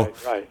 So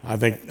I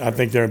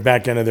think their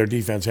back end of their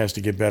defense has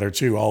to get better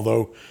too,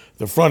 although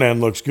the front end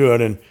looks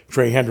good, and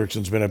Trey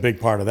Hendrickson's been a big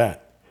part of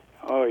that.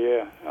 Oh,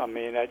 yeah. I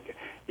mean,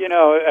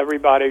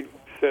 everybody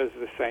says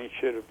the Saints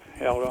should have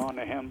held on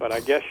to him, but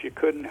I guess you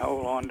couldn't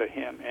hold on to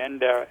him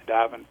and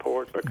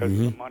Davenport because of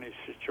the money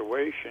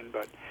situation.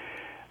 But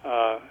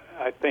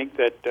I think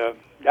that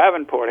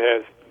Davenport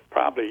has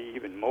probably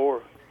even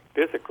more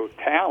physical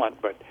talent,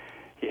 but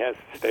he has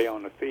to stay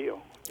on the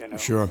field.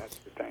 Sure, that's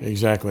the thing.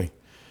 Exactly.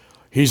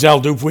 He's Al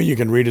Dupuy. You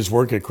can read his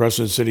work at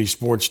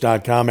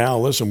CrescentCitySports.com. Al,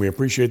 listen, we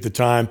appreciate the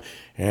time,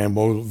 and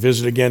we'll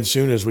visit again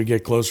soon as we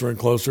get closer and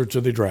closer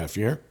to the draft.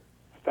 Yeah?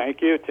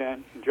 Thank you,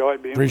 Tim.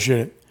 Enjoyed being Appreciate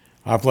it.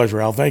 Our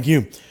pleasure, Al. Thank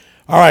you.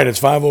 All right, it's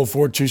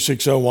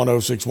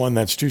 504-260-1061.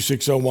 That's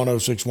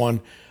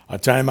 260-1061. A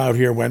timeout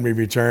here when we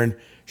return.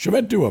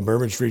 Chevette Dua,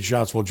 Bourbon Street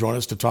Shots, will join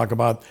us to talk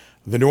about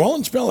the New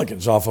Orleans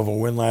Pelicans off of a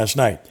win last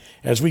night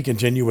as we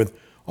continue with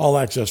All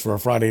Access for a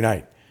Friday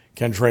night.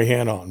 Ken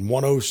Trahan on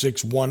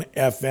 106.1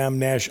 FM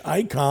Nash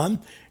Icon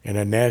and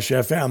at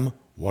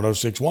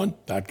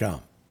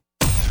NashFM1061.com.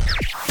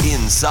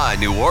 Inside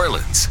New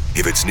Orleans.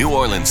 If it's New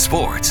Orleans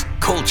sports,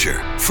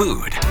 culture,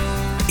 food.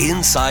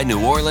 Inside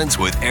New Orleans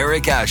with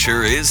Eric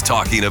Asher is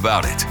talking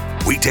about it.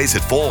 Weekdays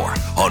at 4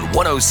 on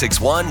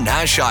 106.1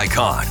 Nash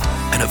Icon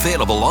and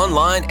available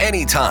online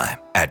anytime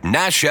at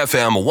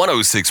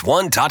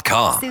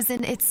NashFM1061.com.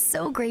 Susan, it's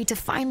so great to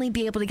finally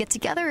be able to get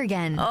together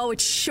again. Oh,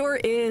 it sure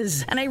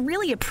is. And I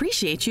really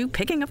appreciate you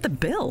picking up the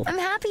bill. I'm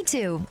happy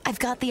to. I've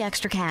got the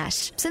extra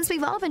cash. Since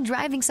we've all been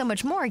driving so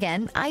much more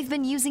again, I've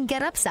been using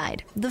Get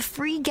Upside, the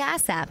free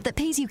gas app that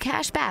pays you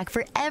cash back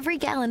for every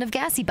gallon of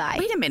gas you buy.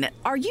 Wait a minute.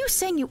 Are you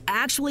saying you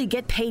actually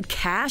get paid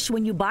cash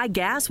when you buy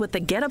gas with the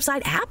Get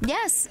Upside app?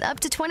 Yes, up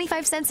to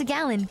 25 cents a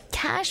gallon,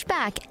 cash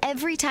back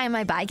every time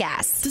I buy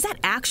gas. Does that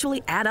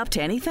actually add up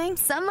to anything?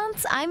 Some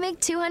months I make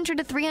 $200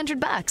 to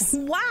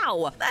 $300.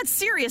 Wow, that's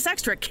serious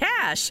extra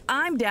cash.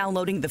 I'm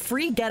downloading the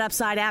free Get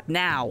Upside app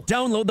now.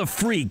 Download the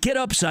free Get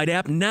Upside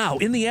app now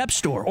in the App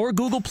Store or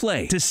Google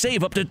Play to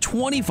save up to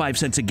 25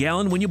 cents a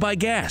gallon when you buy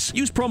gas.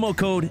 Use promo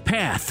code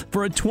PATH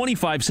for a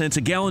 25 cents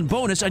a gallon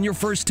bonus on your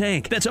first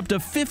tank. That's up to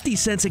 50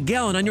 cents a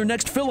gallon on your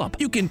next fill-up.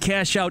 You can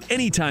cash out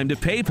anytime to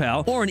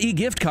PayPal or an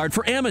e-gift card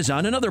for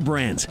Amazon and other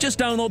brands. Just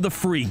download the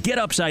free Get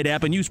Upside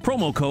app and use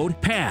promo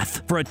code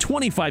PATH for a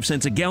 25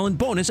 cents a gallon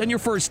bonus on your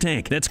first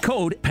tank. That's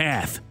code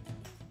PATH.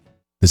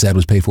 This ad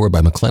was paid for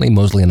by McClenny,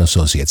 Mosley &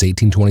 Associates,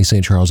 1820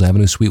 St. Charles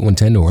Avenue, Suite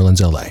 110, New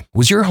Orleans, LA.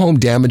 Was your home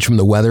damaged from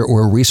the weather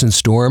or a recent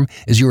storm?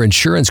 Is your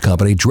insurance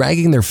company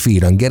dragging their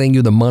feet on getting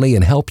you the money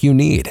and help you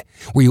need?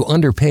 Were you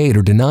underpaid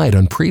or denied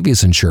on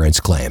previous insurance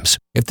claims?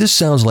 If this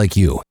sounds like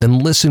you, then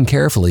listen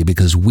carefully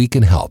because we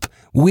can help.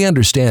 We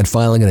understand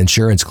filing an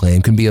insurance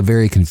claim can be a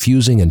very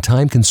confusing and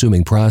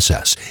time-consuming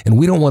process, and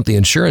we don't want the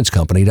insurance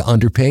company to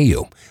underpay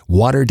you.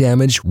 Water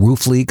damage,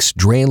 roof leaks,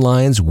 drain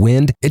lines,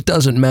 wind, it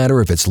doesn't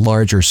matter if it's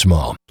large or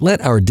small.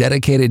 Let our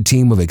dedicated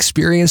team of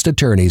experienced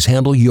attorneys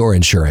handle your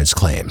insurance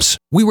claims.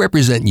 We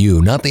represent you,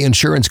 not the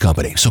insurance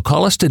company, so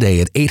call us today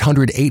at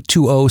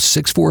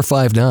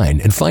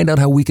 800-820-6459 and find out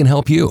how we can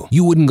help you.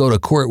 You wouldn't go to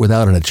court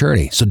without an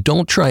attorney, so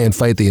don't try and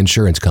fight the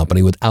insurance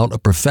company without a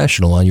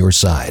professional on your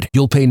side.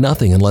 You'll pay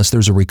nothing unless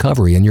there's a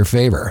recovery in your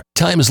favor.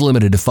 Time is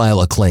limited to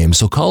file a claim,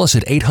 so call us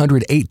at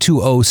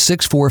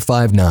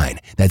 800-820-6459.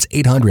 That's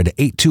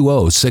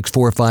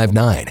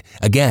 800-820-6459.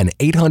 Again,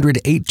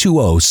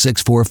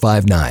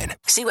 800-820-6459.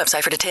 See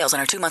website for details on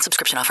our 2-month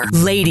subscription offer.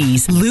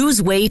 Ladies,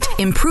 lose weight,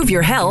 improve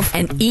your health,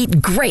 and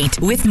eat great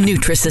with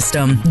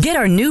Nutrisystem. Get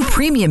our new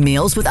premium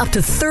meals with up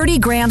to 30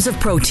 grams of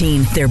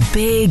protein. They're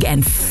big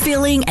and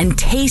filling and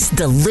taste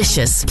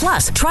delicious.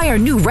 Plus, try our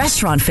new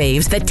restaurant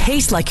faves that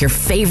taste like your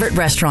favorite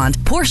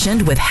restaurant,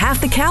 portioned with half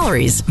the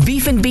calories.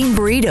 Beef and bean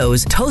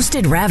burritos,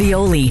 toasted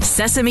ravioli,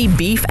 sesame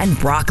beef and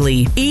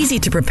broccoli. Easy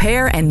to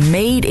prepare and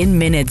made in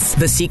minutes.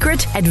 The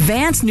secret?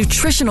 Advanced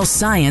nutritional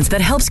science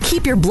that helps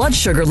keep your blood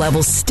sugar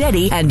levels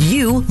steady and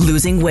you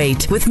losing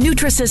weight. With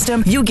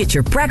Nutrisystem, you get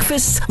your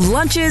breakfasts,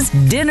 lunches,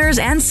 dinners,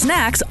 and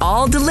snacks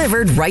all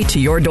delivered right to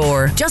your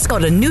door. Just go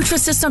to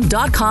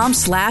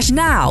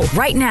Nutrisystem.com/now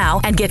right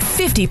now and get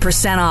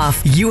 50%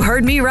 off. You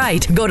heard me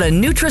right. Go to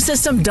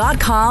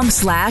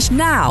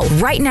Nutrisystem.com/now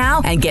right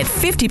now and get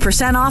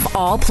 50% off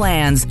all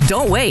plans.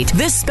 Don't wait.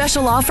 This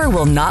special offer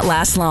will not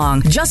last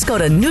long. Just go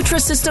to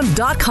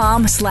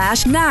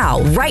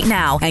Nutrisystem.com/now right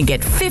now and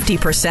get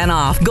 50%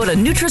 off. Go to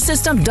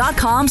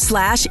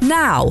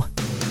Nutrisystem.com/now.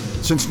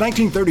 Since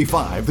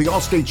 1935, the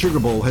Allstate Sugar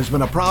Bowl has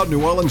been a proud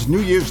New Orleans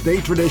New Year's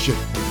Day tradition.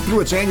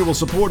 Through its annual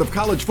support of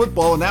college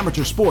football and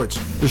amateur sports,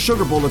 the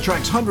Sugar Bowl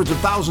attracts hundreds of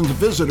thousands of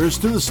visitors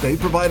to the state,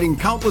 providing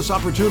countless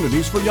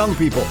opportunities for young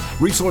people.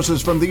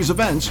 Resources from these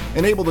events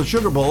enable the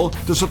Sugar Bowl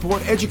to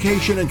support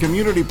education and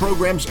community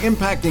programs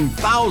impacting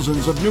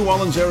thousands of New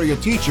Orleans area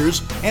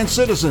teachers and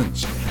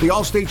citizens. The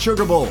Allstate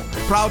Sugar Bowl,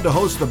 proud to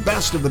host the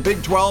best of the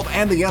Big 12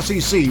 and the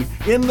SEC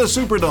in the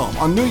Superdome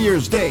on New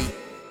Year's Day.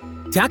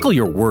 Tackle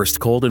your worst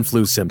cold and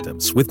flu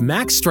symptoms with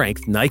Max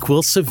Strength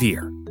NyQuil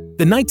Severe.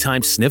 The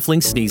nighttime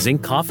sniffling, sneezing,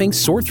 coughing,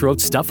 sore throat,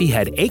 stuffy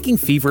head, aching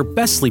fever,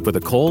 best sleep with a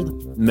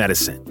cold,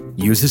 medicine.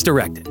 Use as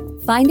directed.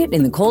 Find it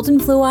in the cold and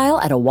flu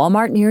aisle at a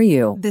Walmart near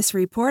you. This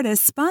report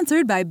is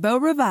sponsored by Beau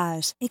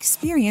Rivage.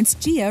 Experience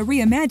Gia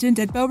reimagined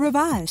at Beau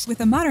Rivage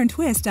with a modern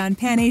twist on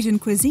Pan-Asian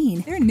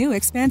cuisine. Their new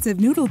expansive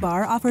noodle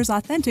bar offers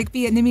authentic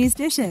Vietnamese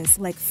dishes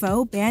like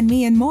pho, banh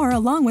mi, and more,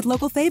 along with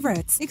local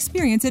favorites.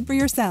 Experience it for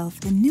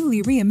yourself. The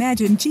newly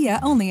reimagined Gia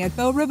only at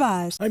Beau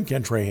Rivage. I'm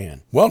Ken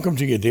Trahan. Welcome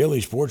to your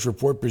daily sports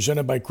report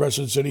presented by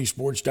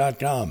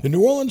CrescentCitySports.com. The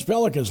New Orleans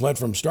Pelicans led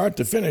from start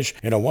to finish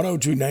in a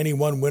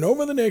 102-91 win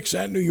over the Knicks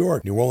at New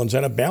York. New Orleans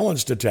Orleans had a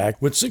balanced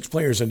attack with 6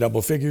 players in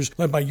double figures,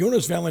 led by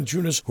Jonas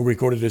Valanciunas, who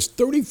recorded his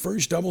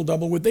 31st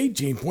double-double with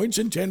 18 points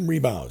and 10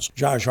 rebounds.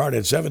 Josh Hart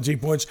had 17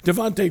 points,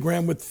 Devontae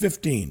Graham with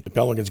 15. The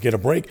Pelicans get a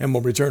break and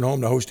will return home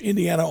to host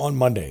Indiana on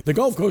Monday. The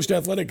Gulf Coast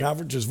Athletic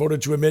Conference has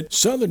voted to admit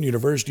Southern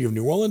University of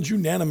New Orleans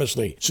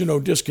unanimously.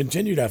 SUNO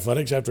discontinued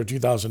athletics after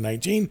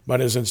 2019, but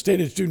has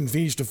instated student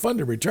fees to fund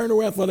a return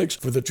to athletics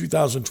for the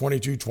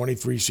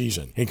 2022-23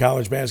 season. In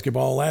college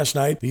basketball last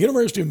night, the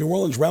University of New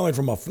Orleans rallied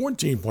from a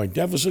 14-point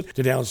deficit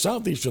to down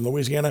Southeastern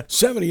Louisiana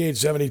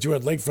 78-72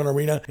 at Lakefront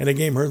Arena in a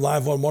game heard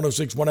live on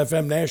 106.1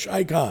 FM Nash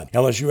Icon.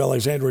 LSU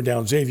Alexandria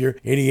down Xavier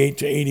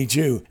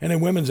 88-82. And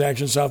in women's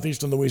action,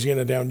 Southeastern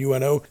Louisiana down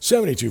UNO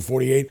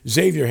 72-48.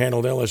 Xavier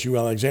handled LSU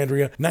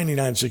Alexandria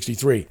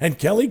 99-63. And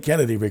Kelly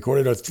Kennedy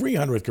recorded a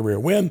 300th career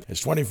win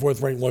as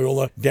 24th-ranked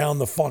Loyola down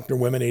the Faulkner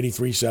women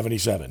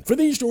 83-77. For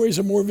these stories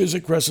and more,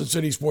 visit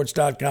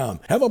CrescentCitySports.com.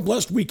 Have a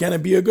blessed weekend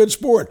and be a good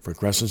sport. For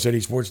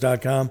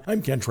CrescentCitySports.com,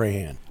 I'm Ken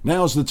Trahan.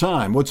 Now's the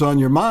time. What's on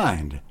your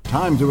mind?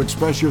 Time to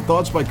express your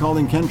thoughts by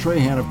calling Ken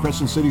Trahan of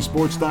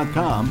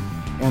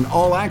CrescentCitySports.com and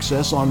All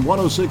Access on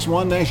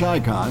 106.1 Nash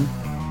Icon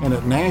and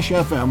at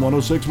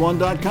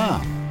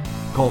NashFM1061.com.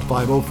 Call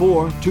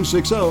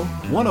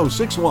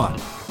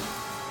 504-260-1061.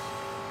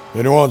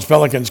 The New Orleans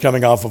Pelicans,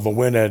 coming off of a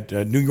win at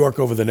New York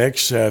over the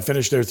Knicks,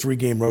 finished their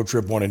 3-game road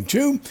trip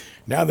 1-2.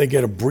 Now they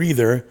get a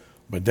breather,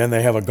 but then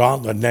they have a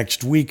gauntlet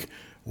next week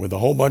with a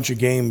whole bunch of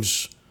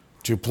games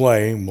to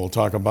play. We'll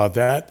talk about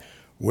that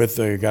with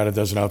a guy that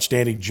does an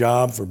outstanding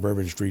job for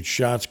Bourbon Street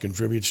Shots,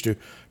 contributes to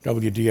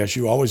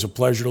WDSU. Always a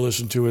pleasure to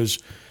listen to his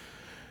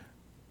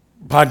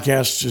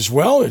podcasts as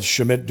well. It's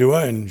Shamit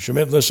Dua. And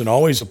Shamit, listen,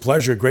 always a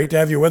pleasure. Great to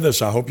have you with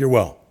us. I hope you're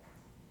well.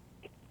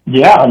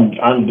 Yeah,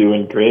 I'm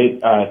doing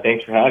great.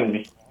 Thanks for having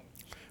me.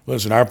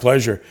 Listen, our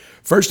pleasure.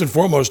 First and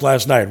foremost,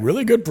 last night,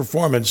 really good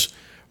performance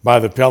by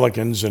the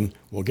Pelicans, and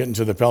we'll get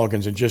into the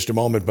Pelicans in just a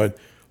moment, but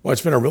well,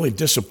 it's been a really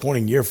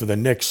disappointing year for the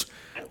Knicks.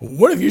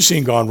 What have you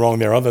seen gone wrong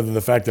there, other than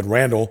the fact that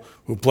Randall,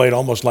 who played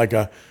almost like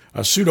a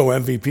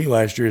pseudo-MVP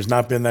last year, has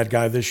not been that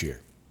guy this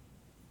year?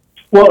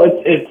 Well,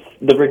 it's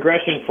the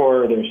regression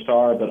for their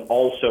star, but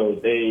also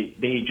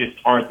they just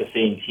aren't the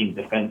same team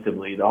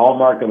defensively. The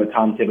hallmark of a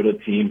Tom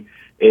Thibodeau team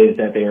is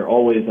that they are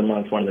always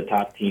amongst one of the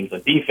top teams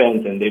of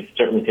defense, and they've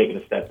certainly taken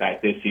a step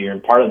back this year.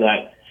 And part of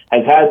that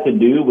has had to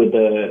do with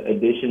the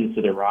additions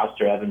to their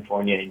roster, Evan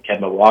Fournier and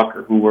Kemba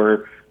Walker, who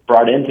were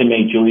brought in to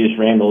make Julius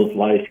Randle's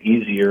life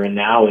easier. And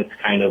now it's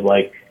kind of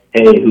like,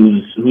 hey,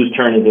 whose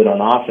turn is it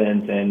on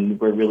offense? And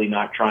we're really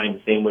not trying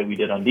the same way we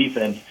did on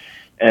defense.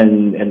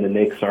 And the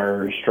Knicks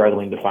are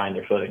struggling to find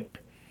their footing.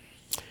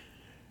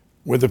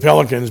 With the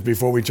Pelicans,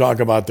 before we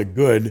talk about the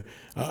good,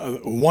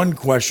 one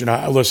question.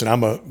 Listen,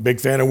 I'm a big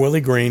fan of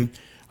Willie Green.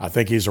 I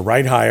think he's a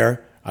right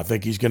hire. I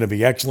think he's going to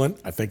be excellent.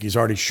 I think he's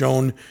already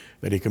shown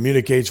that he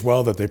communicates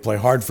well, that they play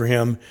hard for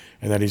him,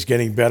 and that he's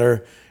getting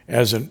better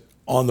as an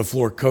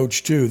on-the-floor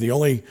coach, too. The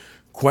only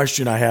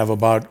question I have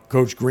about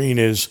Coach Green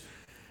is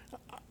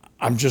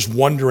I'm just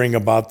wondering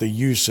about the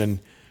use, and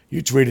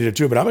you tweeted it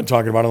too, but I've been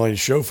talking about it on the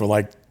show for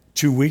like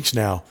 2 weeks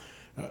now,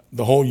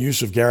 the whole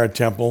use of Garrett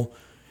Temple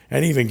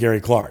and even Gary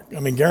Clark.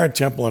 I mean, Garrett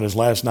Temple in his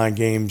last 9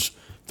 games,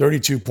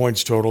 32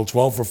 points total,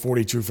 12 for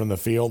 42 from the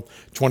field,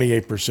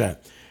 28%.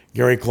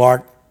 Gary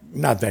Clark,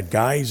 not that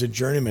guy. He's a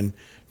journeyman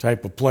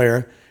type of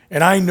player.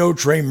 And I know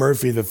Trey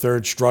Murphy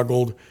III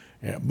struggled,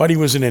 but he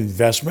was an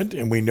investment,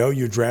 and we know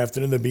you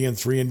drafted him to be a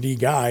 3-and-D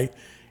guy,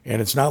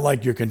 and it's not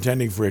like you're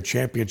contending for a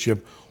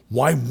championship.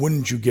 Why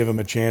wouldn't you give him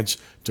a chance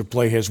to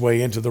play his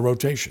way into the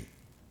rotation?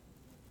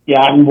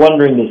 Yeah, I'm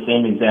wondering the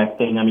same exact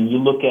thing. I mean, you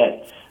look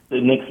at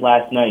the Knicks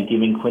last night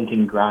giving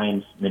Quentin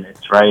Grimes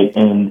minutes, right?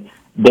 And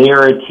they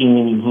are a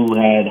team who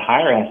had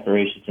higher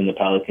aspirations than the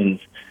Pelicans,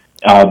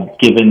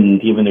 given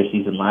their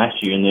season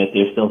last year, and that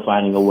they're still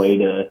finding a way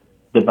to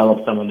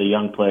develop some of the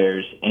young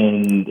players.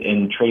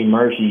 And Trey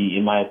Murphy,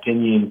 in my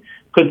opinion,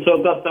 could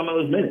soak up some of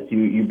those minutes.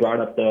 You brought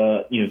up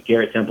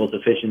Garrett Temple's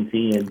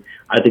efficiency, and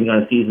I think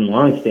on a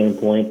season-long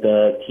standpoint,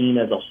 the team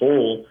as a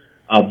whole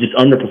just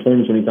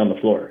underperforms when he's on the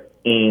floor.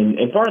 And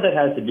part of that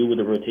has to do with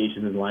the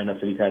rotation in the lineups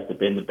that he's had to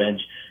bend. The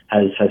bench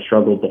has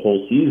struggled the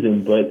whole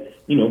season, but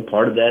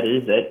part of that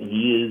is that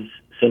he is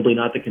simply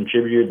not the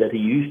contributor that he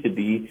used to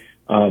be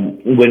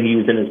when he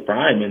was in his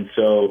prime. And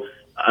so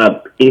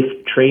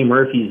if Trey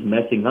Murphy's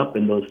messing up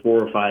in those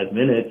 4 or 5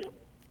 minutes,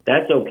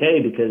 that's okay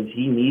because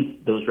he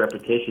needs those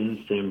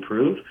repetitions to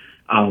improve.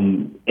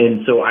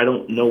 And so I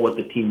don't know what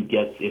the team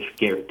gets if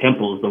Garrett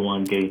Temple is the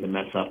one getting the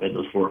mess up in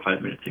those 4 or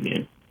 5 minutes a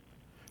game.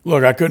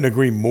 Look, I couldn't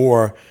agree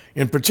more,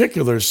 in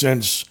particular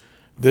since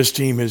this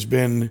team has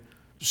been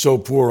so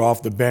poor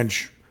off the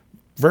bench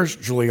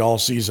virtually all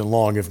season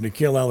long. If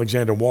Nickeil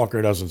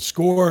Alexander-Walker doesn't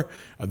score,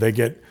 they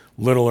get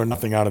little or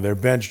nothing out of their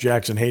bench.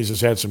 Jackson Hayes has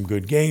had some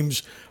good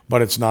games,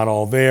 but it's not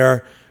all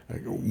there.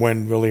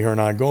 When Willie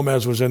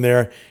Hernan-Gomez was in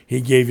there,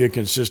 he gave you a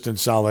consistent,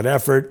 solid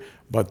effort,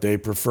 but they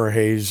prefer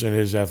Hayes and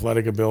his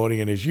athletic ability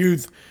and his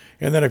youth.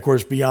 And then, of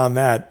course, beyond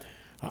that,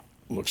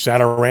 look,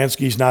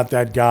 Satoransky's not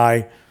that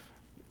guy.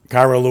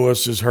 Kyra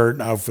Lewis is hurt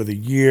now for the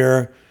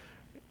year.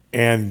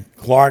 And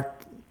Clark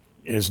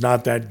is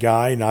not that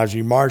guy.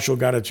 Najee Marshall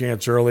got a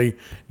chance early,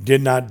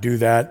 did not do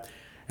that.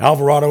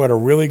 Alvarado had a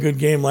really good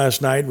game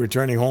last night,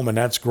 returning home, and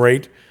that's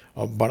great.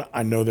 But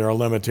I know there are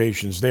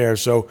limitations there.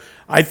 So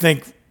I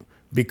think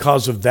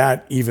because of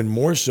that, even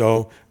more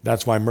so,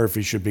 that's why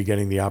Murphy should be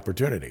getting the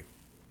opportunity.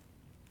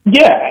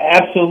 Yeah,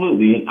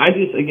 absolutely. I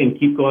just, again,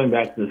 keep going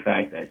back to the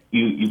fact that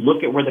you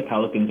look at where the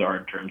Pelicans are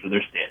in terms of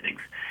their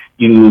standings.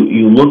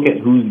 You look at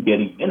who's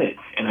getting minutes,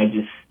 and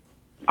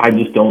I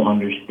just don't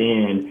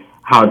understand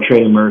how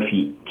Trey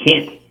Murphy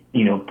can't,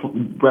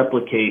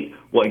 replicate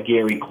what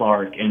Gary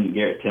Clark and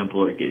Garrett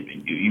Temple are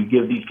giving you. You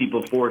give these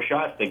people 4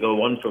 shots, they go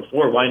 1 for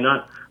 4. Why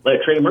not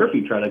let Trey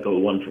Murphy try to go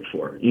 1 for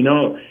 4?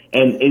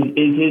 And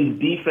is his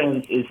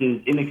defense, is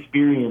his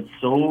inexperience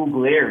so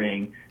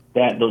glaring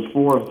that those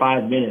 4 or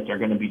 5 minutes are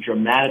going to be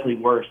dramatically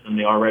worse than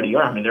they already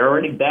are? I mean, they're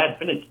already bad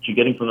minutes that you're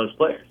getting from those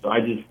players. So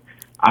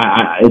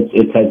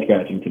it's head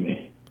scratching to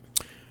me.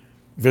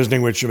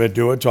 Visiting with Shamit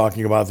Dua,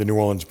 talking about the New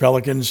Orleans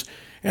Pelicans.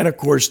 And, of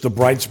course, the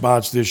bright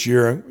spots this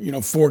year,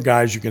 4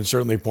 guys you can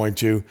certainly point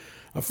to.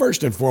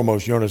 First and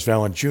foremost, Jonas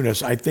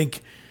Valanciunas. I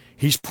think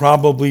he's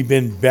probably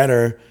been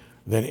better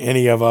than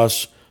any of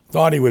us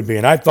thought he would be.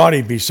 And I thought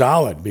he'd be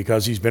solid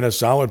because he's been a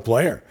solid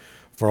player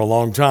for a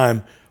long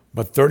time.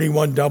 But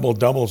 31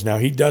 double-doubles now.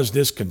 He does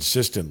this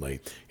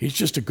consistently. He's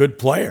just a good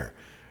player.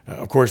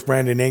 Of course,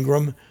 Brandon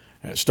Ingram,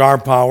 star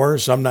power.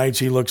 Some nights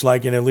he looks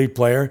like an elite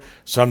player.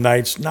 Some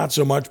nights not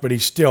so much, but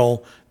he's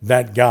still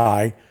that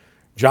guy.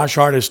 Josh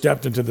Hart has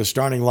stepped into the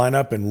starting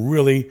lineup and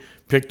really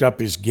picked up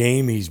his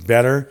game. He's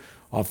better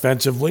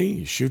offensively.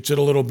 He shoots it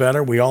a little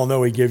better. We all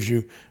know he gives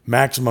you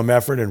maximum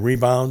effort and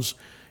rebounds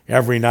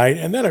every night.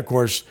 And then, of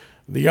course,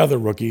 the other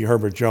rookie,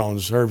 Herbert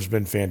Jones. Herb's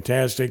been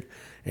fantastic,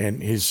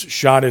 and his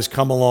shot has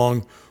come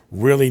along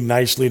really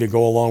nicely to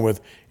go along with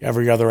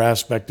every other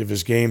aspect of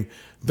his game.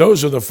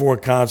 Those are the 4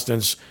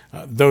 constants.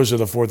 Those are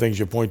the 4 things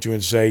you point to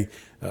and say,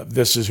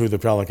 this is who the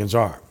Pelicans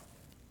are.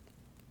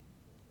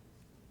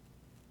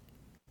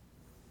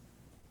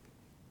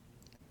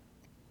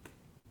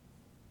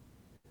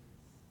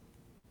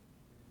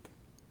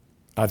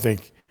 I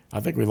think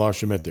we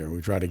lost Shamit there. We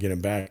tried to get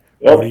him back.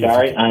 Oh,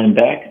 sorry, I'm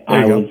back.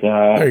 There you go.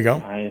 There you go.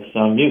 I was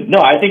on mute.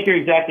 No, I think you're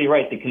exactly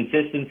right. The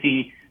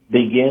consistency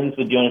begins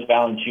with Jonas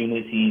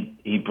Valanciunas.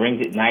 He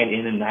brings it night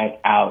in and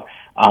night out,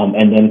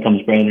 and then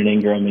comes Brandon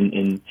Ingram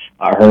and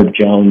Herb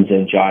Jones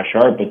and Josh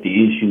Hart. But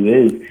the issue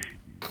is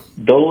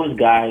those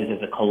guys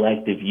as a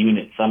collective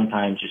unit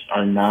sometimes just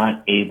are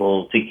not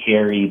able to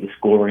carry the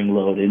scoring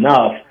load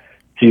enough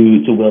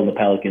to will the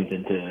Pelicans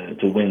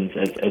into wins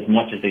as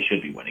much as they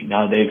should be winning.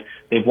 Now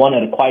they've won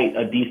at quite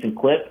a decent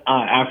clip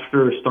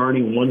after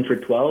starting 1 for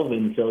 12,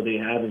 and so they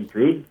have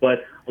improved.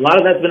 But a lot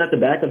of that's been at the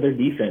back of their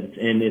defense,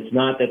 and it's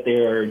not that they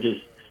are just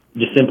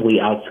simply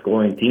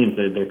outscoring teams.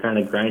 They're kind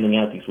of grinding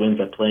out these wins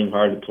by playing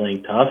hard and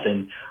playing tough.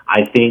 And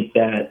I think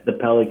that the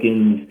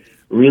Pelicans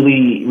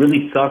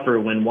really suffer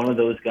when one of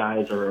those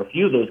guys or a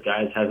few of those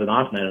guys has an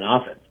off night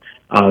on offense.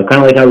 Kind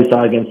of like how we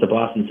saw against the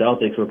Boston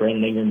Celtics, where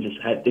Brandon Ingram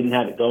just didn't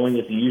have it going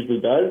as he usually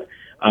does,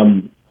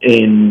 and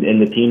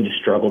the team just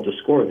struggled to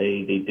score.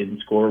 They didn't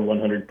score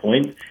 100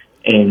 points,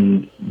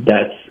 and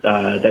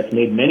that's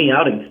made many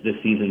outings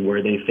this season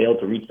where they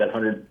failed to reach that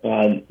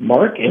 100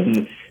 mark,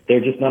 and they're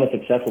just not a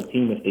successful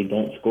team if they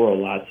don't score a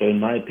lot. So, in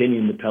my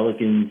opinion, the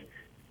Pelicans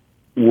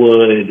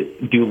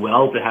would do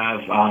well to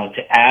have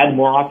to add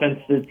more offense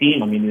to the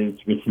team. I mean,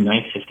 it's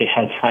nice if they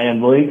had Zion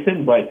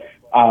Williamson, but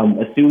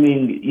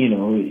assuming,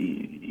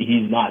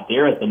 he's not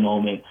there at the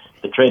moment,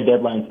 the trade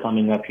deadline's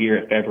coming up here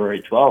at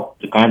February 12th.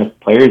 The kind of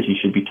players you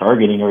should be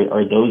targeting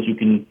are those who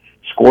can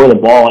score the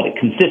ball at a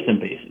consistent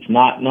basis,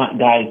 not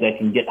guys that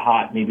can get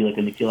hot, maybe like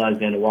a Nickeil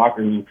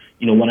Alexander-Walker who,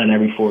 1 on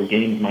every 4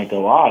 games might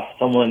go off.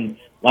 Someone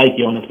like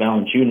Jonas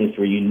Valanciunas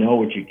where you know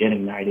what you're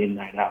getting night in,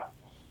 night out.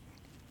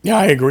 Yeah,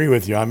 I agree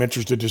with you. I'm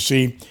interested to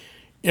see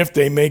if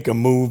they make a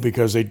move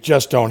because they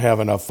just don't have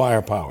enough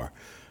firepower.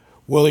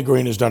 Willie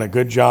Green has done a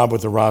good job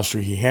with the roster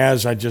he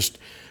has. I just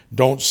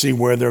don't see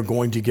where they're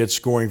going to get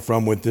scoring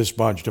from with this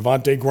bunch.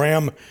 Devontae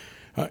Graham,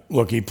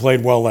 look, he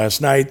played well last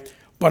night,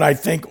 but I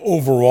think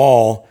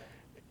overall,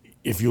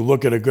 if you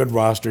look at a good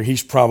roster,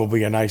 he's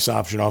probably a nice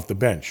option off the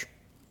bench.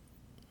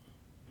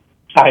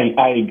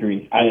 I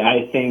agree.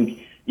 I think,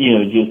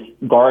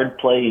 just guard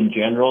play in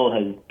general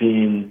has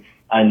been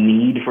a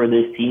need for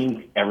this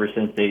team ever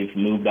since they've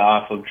moved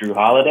off of Drew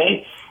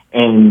Holiday.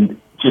 And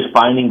just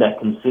finding that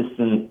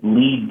consistent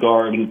lead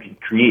guard who can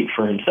create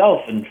for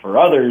himself and for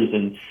others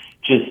and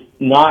just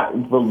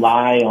not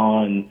rely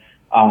on,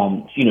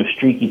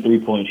 streaky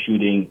three-point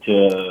shooting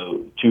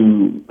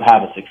to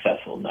have a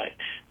successful night.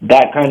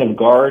 That kind of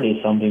guard is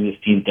something this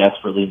team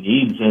desperately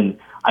needs. And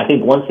I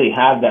think once they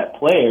have that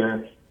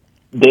player,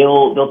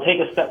 they'll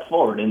take a step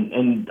forward.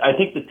 And I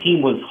think the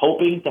team was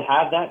hoping to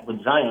have that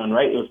with Zion,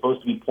 right? It was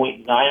supposed to be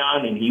Point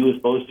Zion, and he was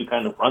supposed to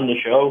kind of run the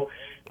show.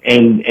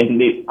 And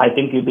I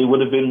think they would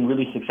have been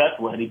really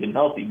successful had he been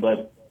healthy.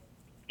 But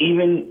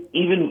even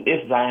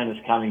if Zion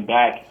is coming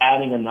back,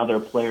 adding another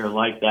player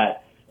like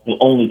that will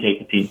only take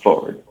the team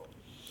forward.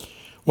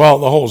 Well,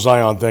 the whole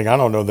Zion thing, I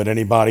don't know that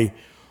anybody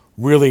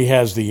really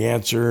has the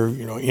answer,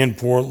 in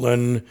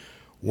Portland,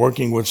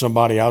 working with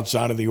somebody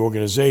outside of the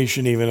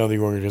organization, even though the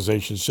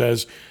organization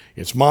says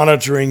it's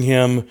monitoring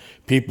him.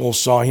 People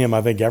saw him.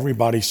 I think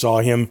everybody saw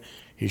him.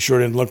 He sure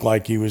didn't look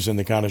like he was in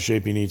the kind of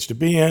shape he needs to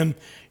be in.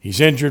 He's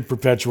injured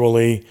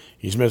perpetually.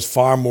 He's missed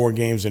far more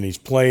games than he's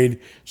played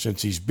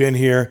since he's been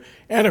here.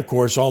 And, of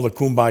course, all the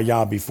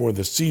kumbaya before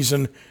the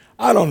season.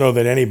 I don't know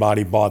that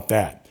anybody bought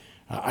that.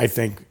 I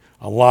think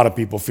a lot of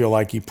people feel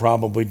like he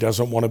probably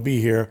doesn't want to be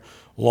here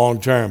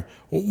long term.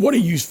 What do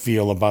you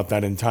feel about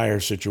that entire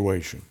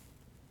situation?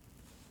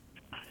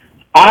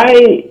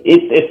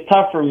 It's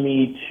tough for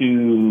me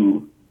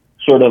to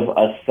sort of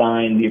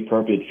assign the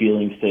appropriate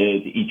feelings to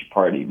each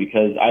party,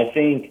 because I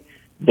think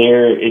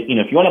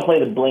if you want to play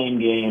the blame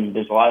game,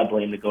 there's a lot of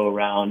blame to go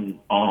around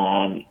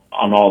on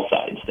all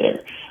sides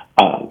there.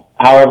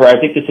 However, I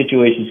think the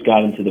situation's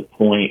gotten to the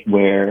point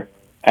where,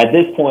 at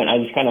this point, I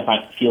just kind of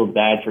feel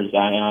bad for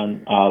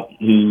Zion,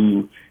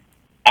 who,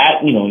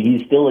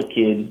 he's still a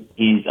kid.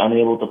 He's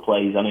unable to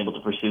play. He's unable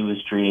to pursue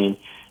his dream.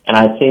 And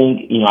I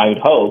think, I would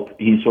hope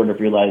he sort of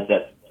realized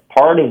that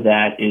part of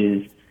that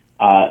is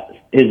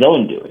his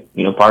own doing.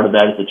 Part of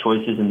that is the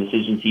choices and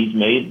decisions he's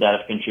made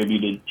that have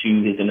contributed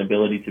to his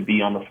inability to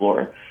be on the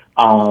floor.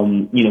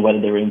 Whether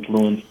they were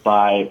influenced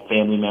by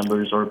family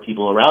members or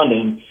people around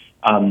him,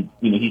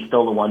 he's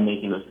still the one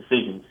making those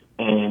decisions.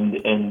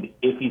 And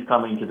if he's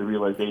coming to the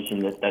realization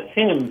that that's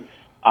him,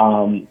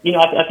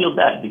 I feel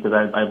bad, because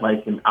I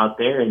like him out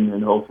there,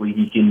 and hopefully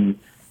he can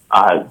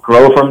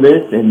grow from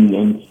this,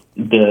 and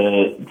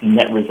the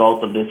net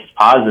result of this is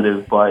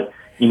positive. But,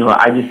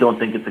 I just don't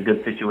think it's a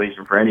good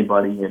situation for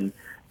anybody. And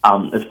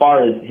as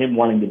far as him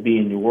wanting to be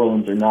in New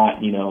Orleans or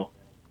not,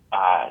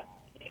 I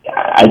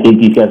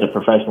think these guys are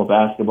professional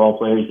basketball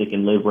players. They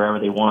can live wherever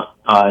they want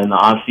in the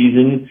off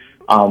season.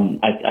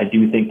 I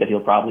do think that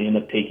he'll probably end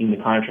up taking the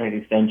contract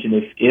extension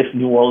if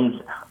New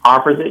Orleans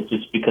offers it,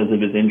 just because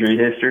of his injury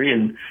history,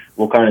 and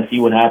we'll kind of see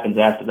what happens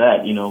after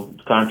that.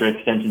 Contract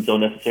extensions don't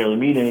necessarily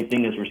mean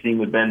anything, as we're seeing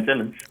with Ben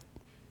Simmons.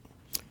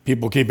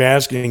 People keep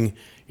asking,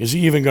 is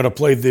he even going to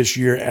play this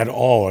year at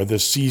all, or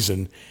this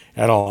season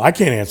at all? I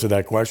can't answer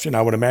that question.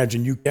 I would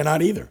imagine you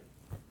cannot either.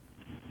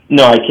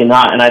 No, I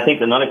cannot. And I think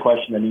another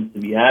question that needs to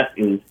be asked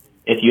is,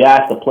 if you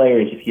ask the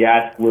players, if you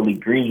ask Willie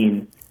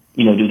Green,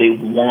 do they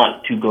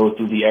want to go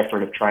through the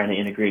effort of trying to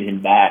integrate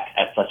him back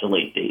at such a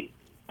late date?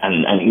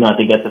 And I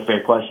think that's a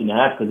fair question to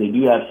ask, because they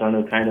do have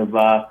some kind of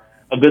a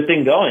good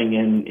thing going.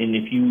 And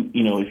if you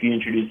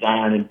introduce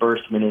Zion in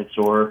burst minutes,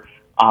 or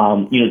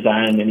Zion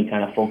in any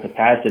kind of full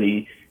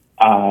capacity,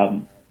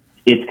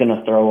 it's going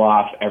to throw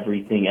off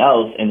everything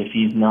else. And if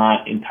he's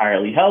not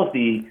entirely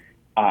healthy,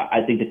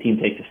 I think the team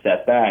takes a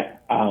step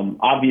back.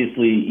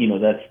 Obviously,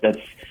 that's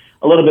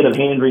a little bit of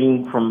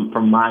hand-wringing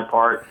from my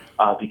part,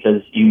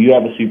 because you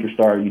have a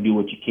superstar, you do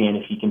what you can.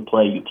 If he can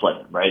play, you play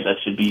him, right? That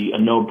should be a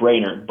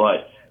no-brainer.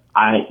 But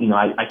I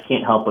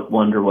can't help but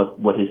wonder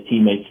what his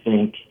teammates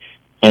think,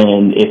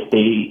 and if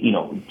they,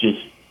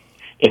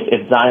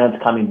 if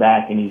Zion's coming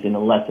back and he's in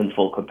a less than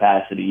full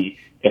capacity,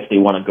 if they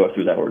want to go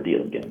through that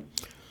ordeal again.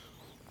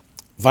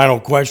 Final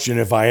question.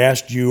 If I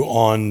asked you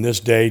on this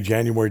day,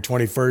 January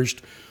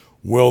 21st,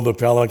 will the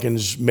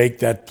Pelicans make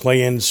that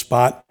play-in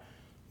spot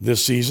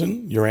this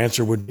season, your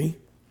answer would be?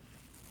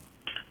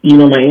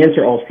 My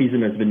answer all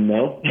season has been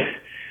no.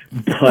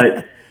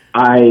 But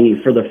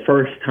for the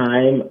first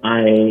time,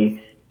 I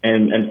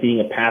am seeing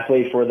a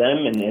pathway for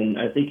them, and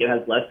I think it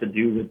has less to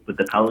do with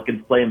the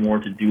Pelicans play and more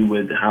to do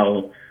with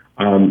how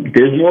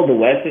dismal the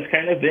West has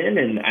kind of been.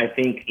 And I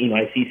think,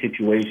 I see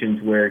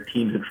situations where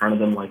teams in front of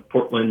them, like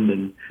Portland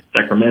and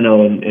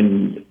Sacramento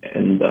and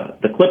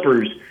the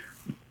Clippers,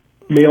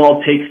 may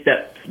all take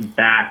steps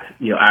back,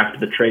 after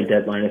the trade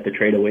deadline, if they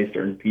trade away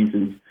certain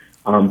pieces.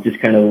 Just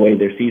kind of the way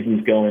their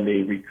season's going,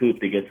 they recoup,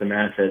 they get some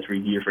assets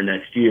re-gear for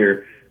next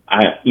year.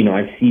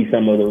 I see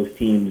some of those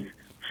teams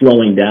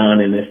slowing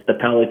down, and if the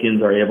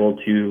Pelicans are able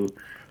to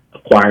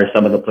acquire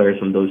some of the players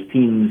from those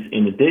teams,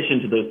 in addition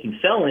to those teams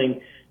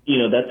selling,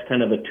 that's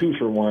kind of a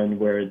 2-for-1,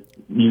 where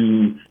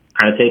you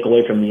kind of take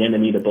away from the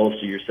enemy to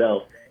bolster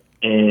yourself,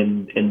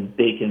 and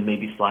they can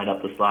maybe slide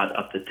up the slot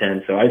up to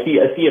 10. So I see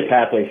a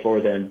pathway for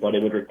them, but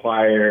it would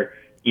require,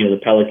 the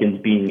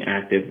Pelicans being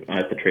active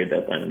at the trade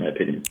deadline, in my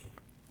opinion.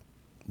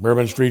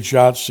 Bourbon Street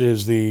Shots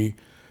is the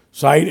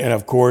site, and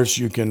of course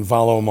you can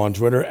follow him on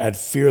Twitter at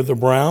Fear the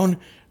Brown.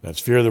 That's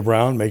Fear the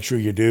Brown. Make sure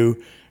you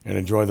do, and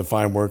enjoy the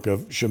fine work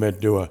of Shamit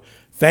Dua.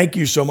 Thank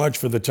you so much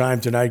for the time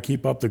tonight.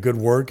 Keep up the good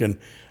work, and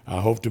I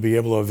hope to be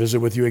able to visit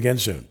with you again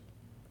soon.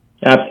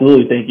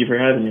 Absolutely. Thank you for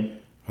having me.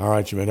 All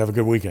right, Shamit. Have a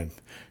good weekend.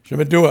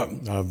 Shamit Dua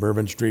of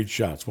Bourbon Street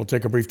Shots. We'll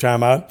take a brief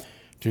time out.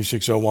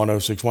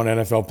 260-1061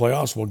 NFL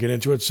playoffs. We'll get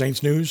into it.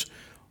 Saints news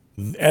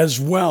as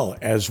well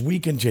as we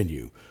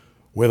continue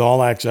with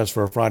All Access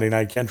for a Friday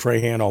night. Ken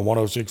Trahan on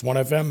 106.1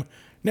 FM,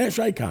 Nash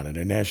Icon, and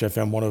at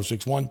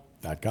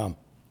NashFM1061.com.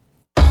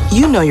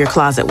 You know your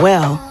closet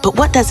well, but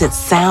what does it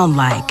sound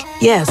like?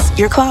 Yes,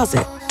 your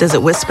closet. Does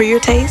it whisper your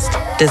taste?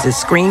 Does it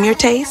scream your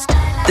taste?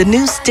 The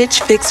new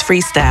Stitch Fix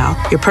Freestyle,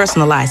 your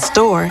personalized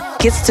store,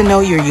 gets to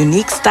know your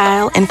unique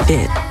style and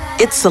fit.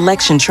 Its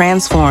selection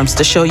transforms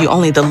to show you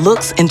only the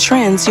looks and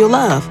trends you'll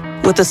love.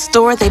 With a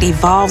store that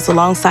evolves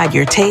alongside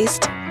your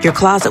taste, your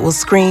closet will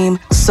scream,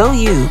 "So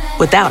you,"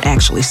 without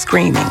actually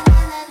screaming.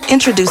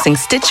 Introducing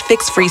Stitch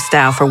Fix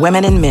Freestyle for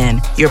women and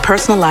men, your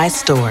personalized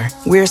store.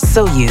 We're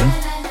so you.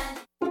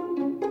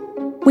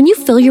 When you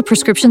fill your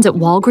prescriptions at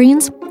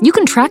Walgreens, you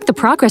can track the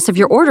progress of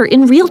your order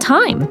in real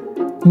time.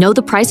 Know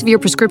the price of your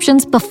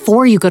prescriptions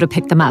before you go to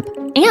pick them up.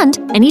 And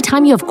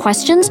anytime you have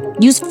questions,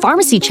 use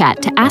Pharmacy Chat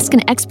to ask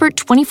an expert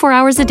 24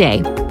 hours a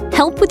day.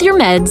 Help with your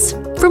meds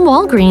from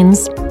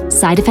Walgreens.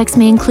 Side effects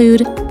may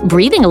include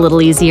breathing a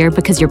little easier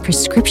because your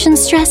prescription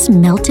stress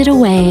melted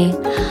away.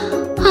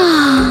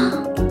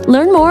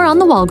 Learn more on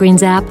the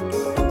Walgreens app.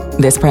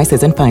 This price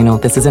isn't final.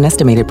 This is an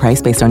estimated price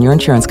based on your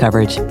insurance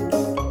coverage.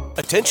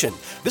 Attention,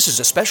 this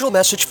is a special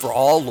message for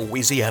all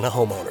Louisiana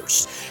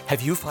homeowners.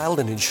 Have you filed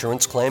an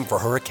insurance claim for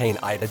Hurricane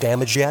Ida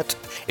damage yet?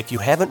 If you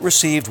haven't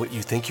received what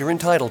you think you're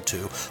entitled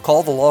to,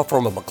 call the law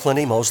firm of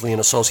McClenny, Mosley &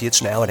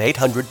 Associates now at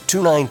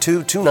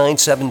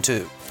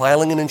 800-292-2972.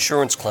 Filing an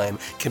insurance claim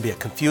can be a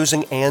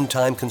confusing and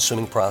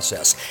time-consuming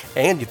process,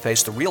 and you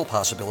face the real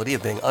possibility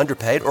of being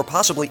underpaid or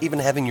possibly even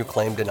having your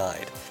claim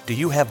denied. Do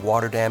you have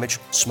water damage,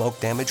 smoke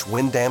damage,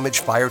 wind damage,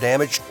 fire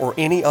damage, or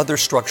any other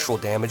structural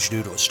damage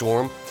due to a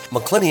storm?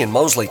 McClenny &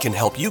 Mosley can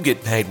help you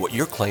get paid what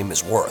your claim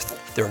is worth.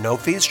 There are no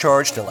fees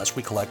charged unless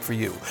we collect for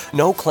you.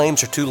 No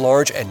claims are too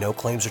large and no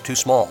claims are too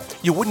small.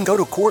 You wouldn't go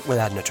to court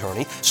without an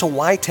attorney, so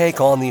why take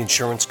on the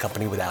insurance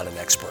company without an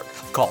expert?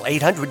 Call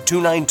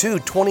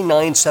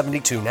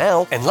 800-292-2972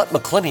 now and let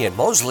McClenny &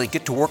 Mosley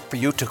get to work for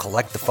you to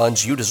collect the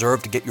funds you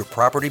deserve to get your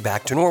property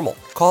back to normal.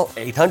 Call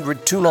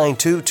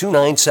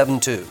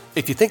 800-292-2972.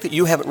 If you think that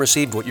you haven't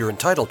received what you're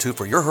entitled to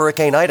for your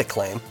Hurricane Ida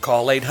claim,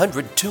 call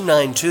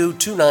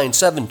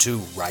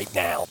 800-292-2972 right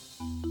now.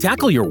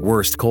 Tackle your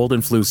worst cold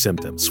and flu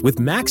symptoms with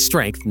Max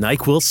Strength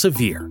NyQuil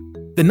Severe.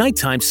 The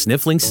nighttime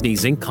sniffling,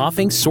 sneezing,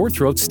 coughing, sore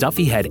throat,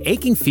 stuffy head,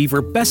 aching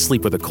fever, best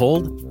sleep with a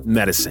cold,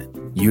 medicine.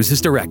 Use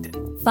as directed.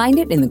 Find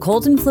it in the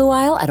cold and flu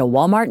aisle at a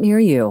Walmart near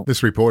you.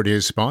 This report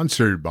is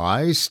sponsored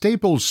by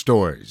Staples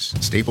Stores.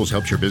 Staples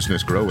helps your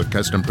business grow with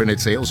custom printed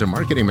sales and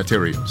marketing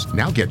materials.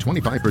 Now get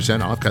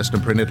 25% off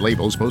custom printed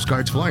labels,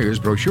 postcards, flyers,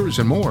 brochures,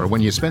 and more when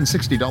you spend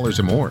 $60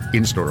 or more.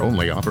 In-store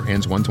only. Offer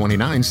ends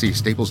 1/29. See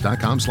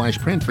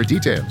staples.com/print for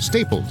details.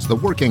 Staples, the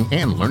working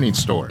and learning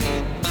store.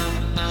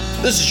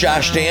 This is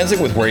Josh Danzig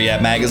with Where You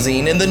At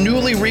Magazine and the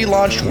newly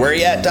relaunched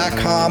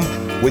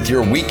WhereYouAt.com with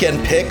your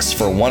weekend picks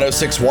for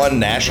 1061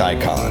 Nash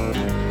Icon.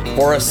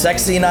 For a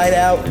sexy night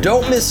out,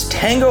 don't miss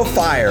Tango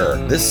Fire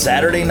this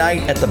Saturday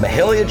night at the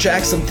Mahalia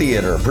Jackson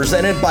Theater,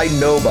 presented by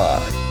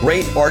Nova,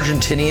 great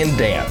Argentinian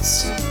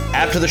dance.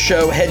 After the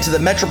show, head to the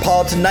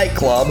Metropolitan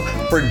Nightclub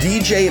for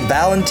DJ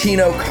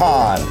Valentino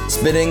Khan,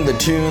 spinning the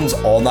tunes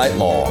all night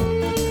long.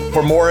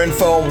 For more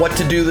info on what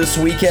to do this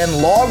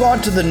weekend, log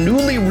on to the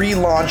newly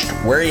relaunched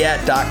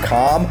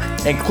WhereYouAt.com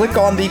and click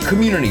on the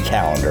community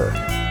calendar.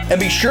 And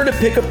be sure to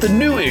pick up the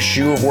new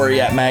issue of Where You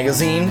At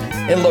Magazine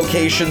in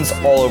locations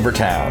all over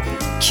town.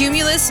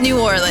 Cumulus New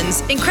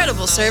Orleans.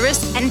 Incredible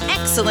service and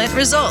excellent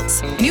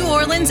results. New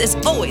Orleans is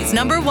always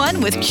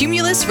 #1 with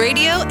Cumulus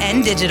Radio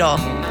and Digital.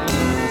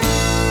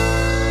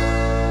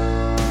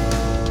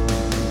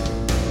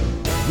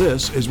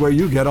 This is where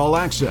you get all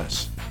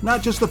access.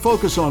 Not just the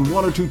focus on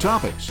one or two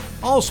topics.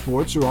 All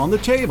sports are on the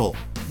table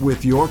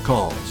with your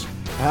calls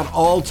at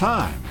all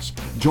times.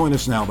 Join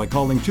us now by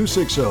calling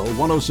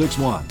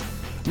 260-1061.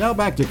 Now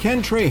back to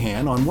Ken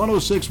Trahan on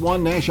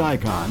 1061 Nash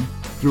Icon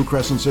through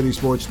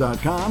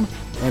CrescentCitySports.com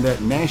and at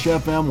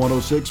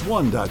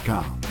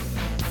NashFM1061.com.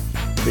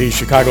 The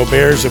Chicago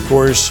Bears, of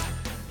course,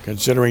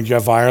 considering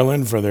Jeff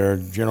Ireland for their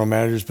general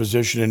manager's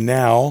position. And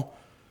now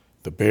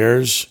the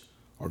Bears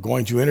are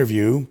going to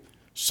interview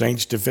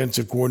Saints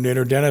defensive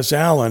coordinator Dennis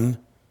Allen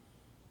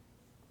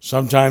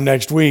sometime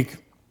next week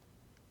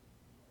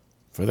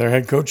for their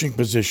head coaching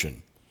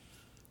position.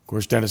 Of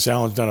course, Dennis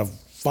Allen's done a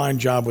fine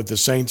job with the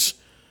Saints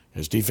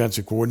as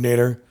defensive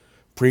coordinator.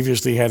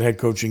 Previously had head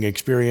coaching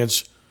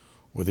experience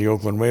with the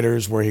Oakland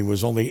Raiders, where he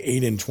was only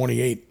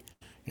 8-28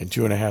 in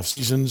 2.5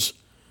 seasons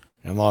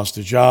and lost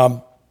the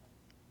job.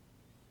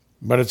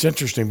 But it's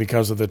interesting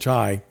because of the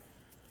tie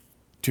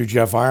to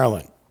Jeff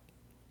Ireland.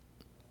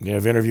 They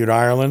have interviewed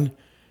Ireland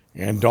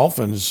and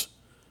Dolphins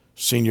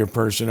senior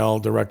personnel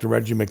director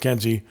Reggie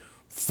McKenzie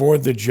for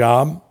the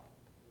job.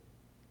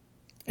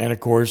 And,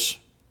 of course,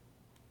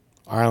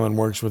 Ireland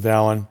works with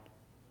Allen.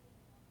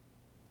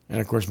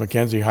 And, of course,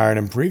 McKenzie hired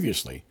him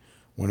previously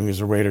when he was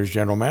the Raiders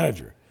general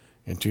manager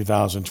in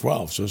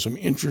 2012. So some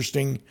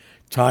interesting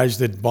ties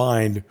that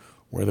bind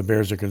where the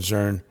Bears are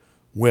concerned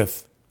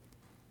with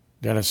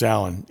Dennis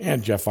Allen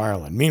and Jeff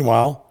Ireland.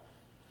 Meanwhile,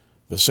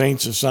 the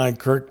Saints have signed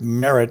Kirk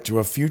Merritt to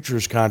a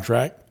futures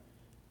contract.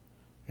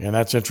 And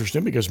that's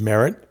interesting because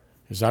Merritt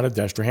is out of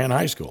Destrehan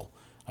High School.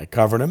 I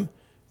covered him,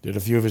 did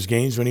a few of his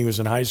games when he was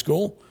in high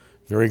school.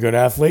 Very good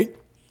athlete.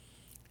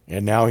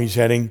 And now he's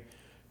heading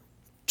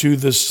to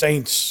the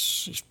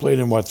Saints. He's played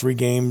in, 3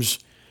 games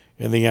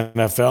in the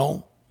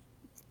NFL,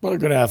 but a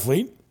good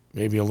athlete.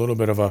 Maybe a little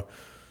bit of a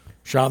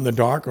shot in the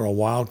dark or a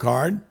wild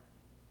card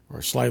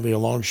or slightly a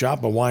long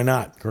shot, but why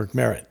not? Kirk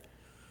Merritt,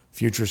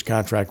 futures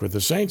contract with the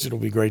Saints. It'll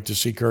be great to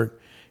see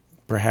Kirk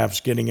perhaps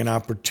getting an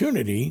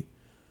opportunity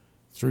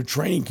through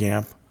training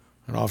camp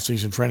and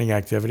off-season training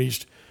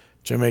activities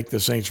to make the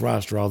Saints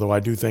roster, although I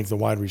do think the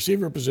wide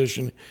receiver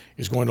position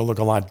is going to look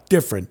a lot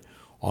different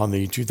on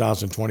the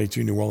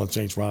 2022 New Orleans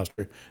Saints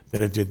roster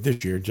than it did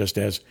this year, just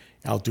as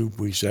Al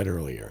Dupuis said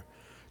earlier.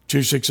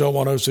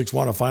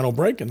 260-1061, a final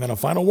break, and then a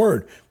final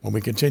word when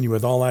we continue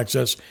with All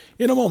Access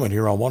in a moment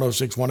here on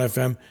 106.1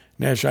 FM,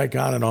 Nash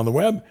Icon, and on the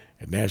web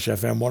at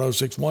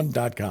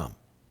NashFM1061.com.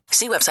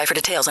 See website for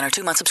details on our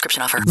 2-month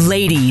subscription offer.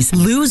 Ladies,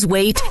 lose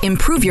weight,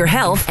 improve your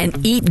health,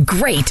 and eat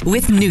great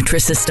with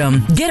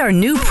Nutrisystem. Get our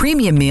new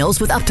premium meals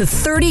with up to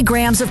 30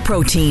 grams of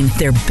protein.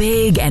 They're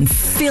big and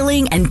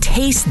filling and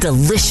taste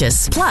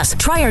delicious. Plus,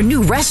 try our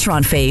new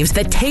restaurant faves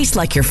that taste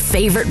like your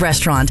favorite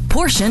restaurant,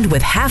 portioned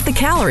with half the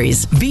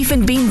calories. Beef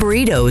and bean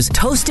burritos,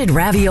 toasted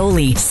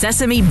ravioli,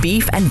 sesame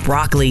beef and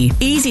broccoli.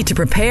 Easy to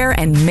prepare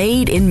and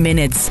made in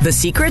minutes. The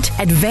secret?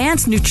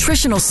 Advanced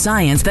nutritional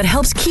science that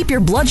helps keep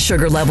your blood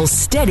sugar levels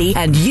steady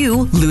and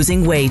you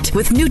losing weight.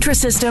 With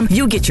Nutrisystem,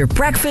 you get your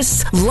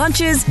breakfasts,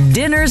 lunches,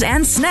 dinners,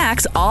 and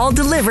snacks all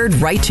delivered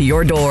right to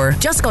your door.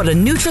 Just go to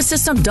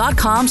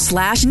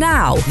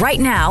Nutrisystem.com/now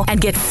right now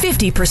and get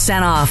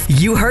 50% off.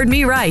 You heard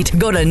me right.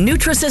 Go to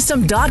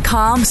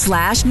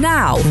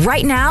Nutrisystem.com/now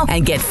right now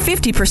and get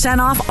 50%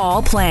 off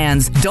all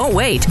plans. Don't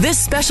wait. This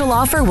special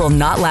offer will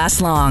not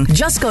last long.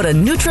 Just go to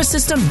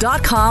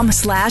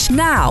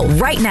Nutrisystem.com/now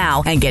right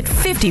now and get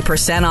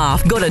 50%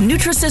 off. Go to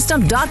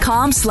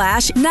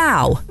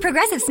Nutrisystem.com/now.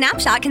 Progressive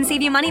Snapshot can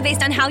save you money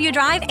based on how you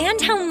drive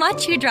and how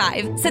much you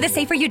drive. So the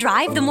safer you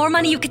drive, the more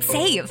money you could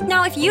save.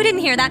 Now, if you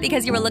didn't hear that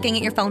because you were looking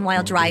at your phone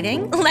while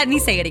driving, let me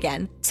say it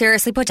again.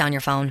 Seriously, put down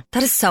your phone.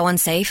 That is so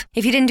unsafe.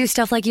 If you didn't do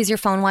stuff like use your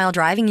phone while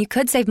driving, you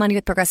could save money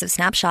with Progressive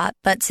Snapshot.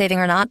 But saving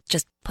or not,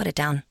 just put it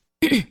down.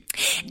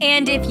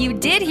 And if you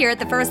did hear it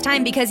the first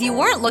time because you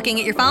weren't looking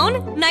at your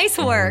phone, nice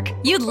work.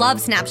 You'd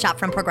love Snapshot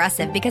from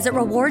Progressive because it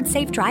rewards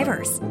safe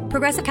drivers.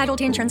 Progressive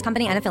Casualty Insurance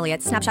Company and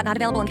Affiliates. Snapshot not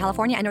available in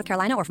California and North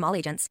Carolina or from all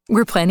agents.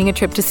 We're planning a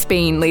trip to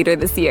Spain later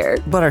this year.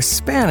 But our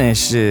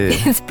Spanish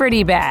is... It's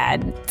pretty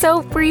bad.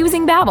 So we're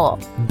using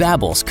Babbel.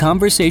 Babbel's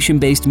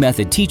conversation-based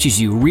method teaches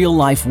you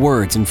real-life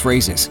words and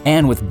phrases.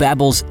 And with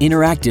Babbel's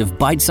interactive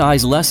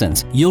bite-sized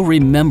lessons, you'll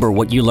remember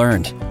what you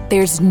learned.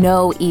 There's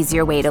no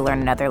easier way to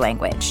learn another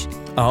language.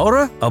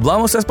 Ahora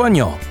hablamos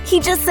español.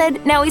 He just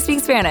said, now we speak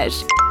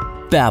Spanish.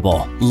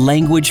 Babbel,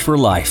 language for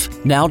life.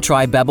 Now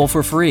try Babbel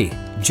for free.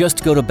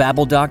 Just go to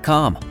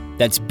Babbel.com.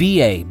 That's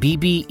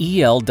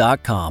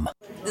Babbel.com.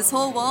 This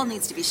whole wall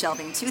needs to be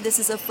shelving too. This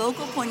is a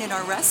focal point in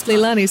our restaurant.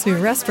 Leilani's new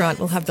restaurant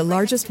will have the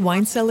largest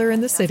wine cellar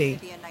in the city.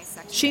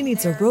 She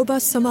needs a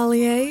robust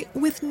sommelier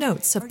with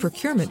notes of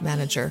procurement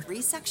manager.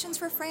 3 sections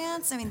for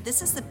France? I mean,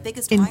 this is the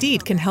biggest.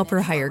 Indeed can help her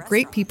hire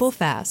great people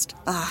fast.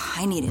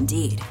 I need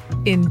Indeed.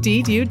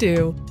 Indeed you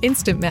do.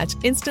 Instant Match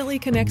instantly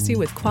connects you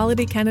with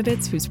quality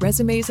candidates whose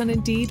resumes on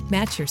Indeed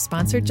match your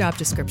sponsored job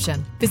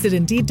description. Visit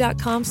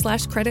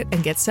Indeed.com/credit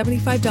and get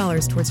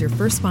 $75 towards your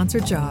first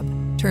sponsored job.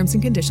 Terms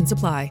and conditions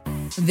apply.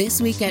 This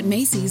week at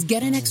Macy's,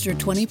 get an extra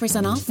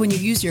 20% off when you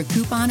use your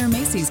coupon or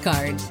Macy's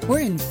card. We're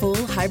in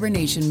full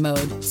hibernation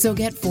mode, so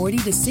get 40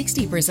 to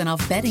 60%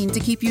 off bedding to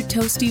keep you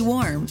toasty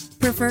warm.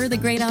 Prefer the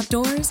great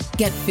outdoors?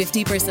 Get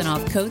 50%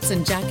 off coats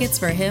and jackets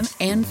for him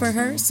and for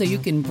her so you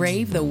can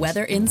brave the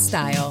weather in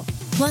style.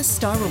 Plus,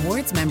 Star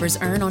Rewards members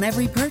earn on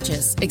every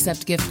purchase,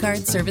 except gift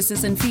cards,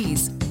 services, and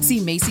fees. See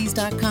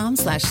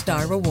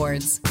Macy's.com/Star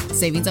Rewards.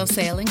 Savings off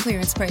sale and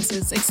clearance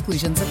prices.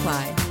 Exclusions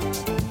apply.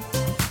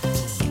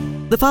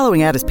 The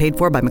following ad is paid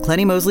for by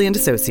McClenny Mosley &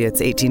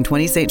 Associates,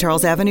 1820 St.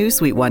 Charles Avenue,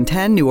 Suite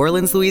 110, New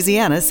Orleans,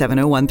 Louisiana,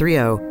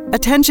 70130.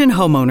 Attention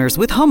homeowners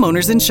with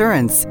homeowners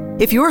insurance.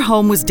 If your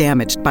home was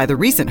damaged by the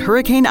recent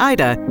Hurricane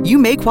Ida, you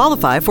may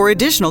qualify for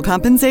additional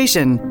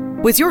compensation.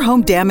 Was your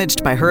home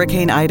damaged by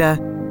Hurricane Ida?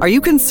 Are you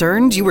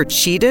concerned you were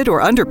cheated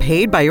or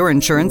underpaid by your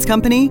insurance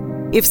company?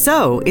 If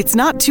so, it's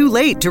not too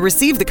late to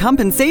receive the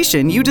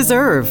compensation you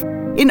deserve.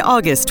 In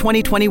August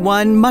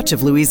 2021, much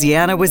of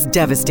Louisiana was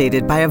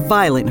devastated by a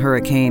violent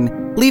hurricane,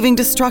 leaving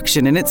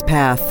destruction in its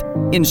path.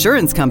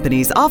 Insurance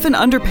companies often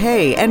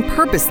underpay and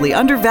purposely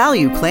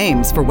undervalue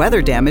claims for weather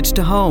damage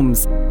to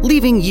homes,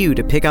 leaving you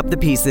to pick up the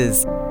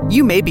pieces.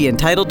 You may be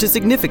entitled to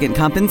significant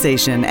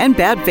compensation and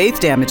bad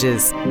faith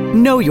damages.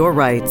 Know your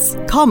rights.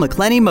 Call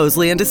McClenny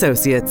Mosley &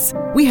 Associates.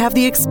 We have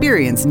the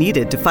experience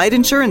needed to fight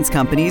insurance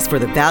companies for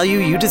the value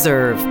you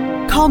deserve.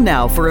 Call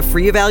now for a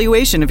free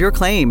evaluation of your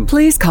claim.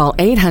 Please call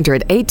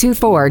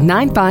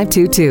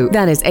 800-824-9522.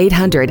 That is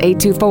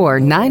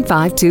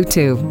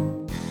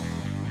 800-824-9522.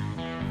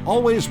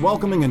 Always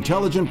welcoming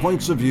intelligent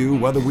points of view,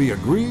 whether we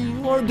agree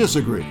or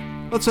disagree.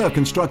 Let's have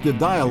constructive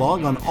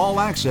dialogue on All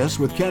Access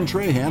with Ken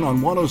Trahan on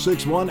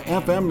 106.1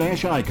 FM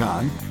Nash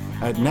Icon,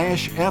 at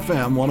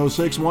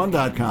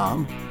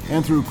NashFM1061.com,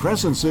 and through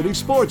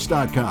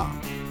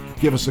CrescentCitySports.com.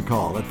 Give us a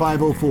call at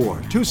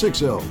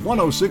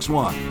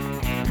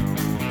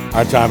 504-260-1061.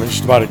 Our time is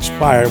just about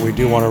expired. We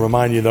do want to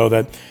remind you, though,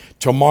 that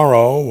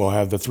tomorrow we'll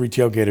have the Three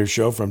Tailgaters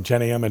show from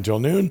 10 a.m. until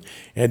noon.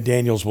 Ed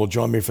Daniels will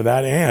join me for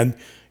that, and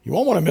you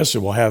won't want to miss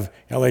it. We'll have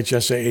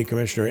LHSAA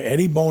Commissioner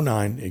Eddie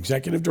Bonine,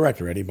 Executive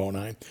Director Eddie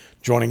Bonine,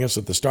 joining us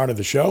at the start of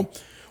the show.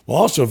 We'll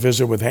also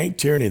visit with Hank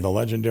Tierney, the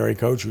legendary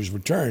coach who's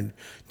returned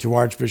to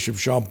Archbishop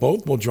Shaw.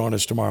 Both will join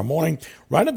us tomorrow morning right at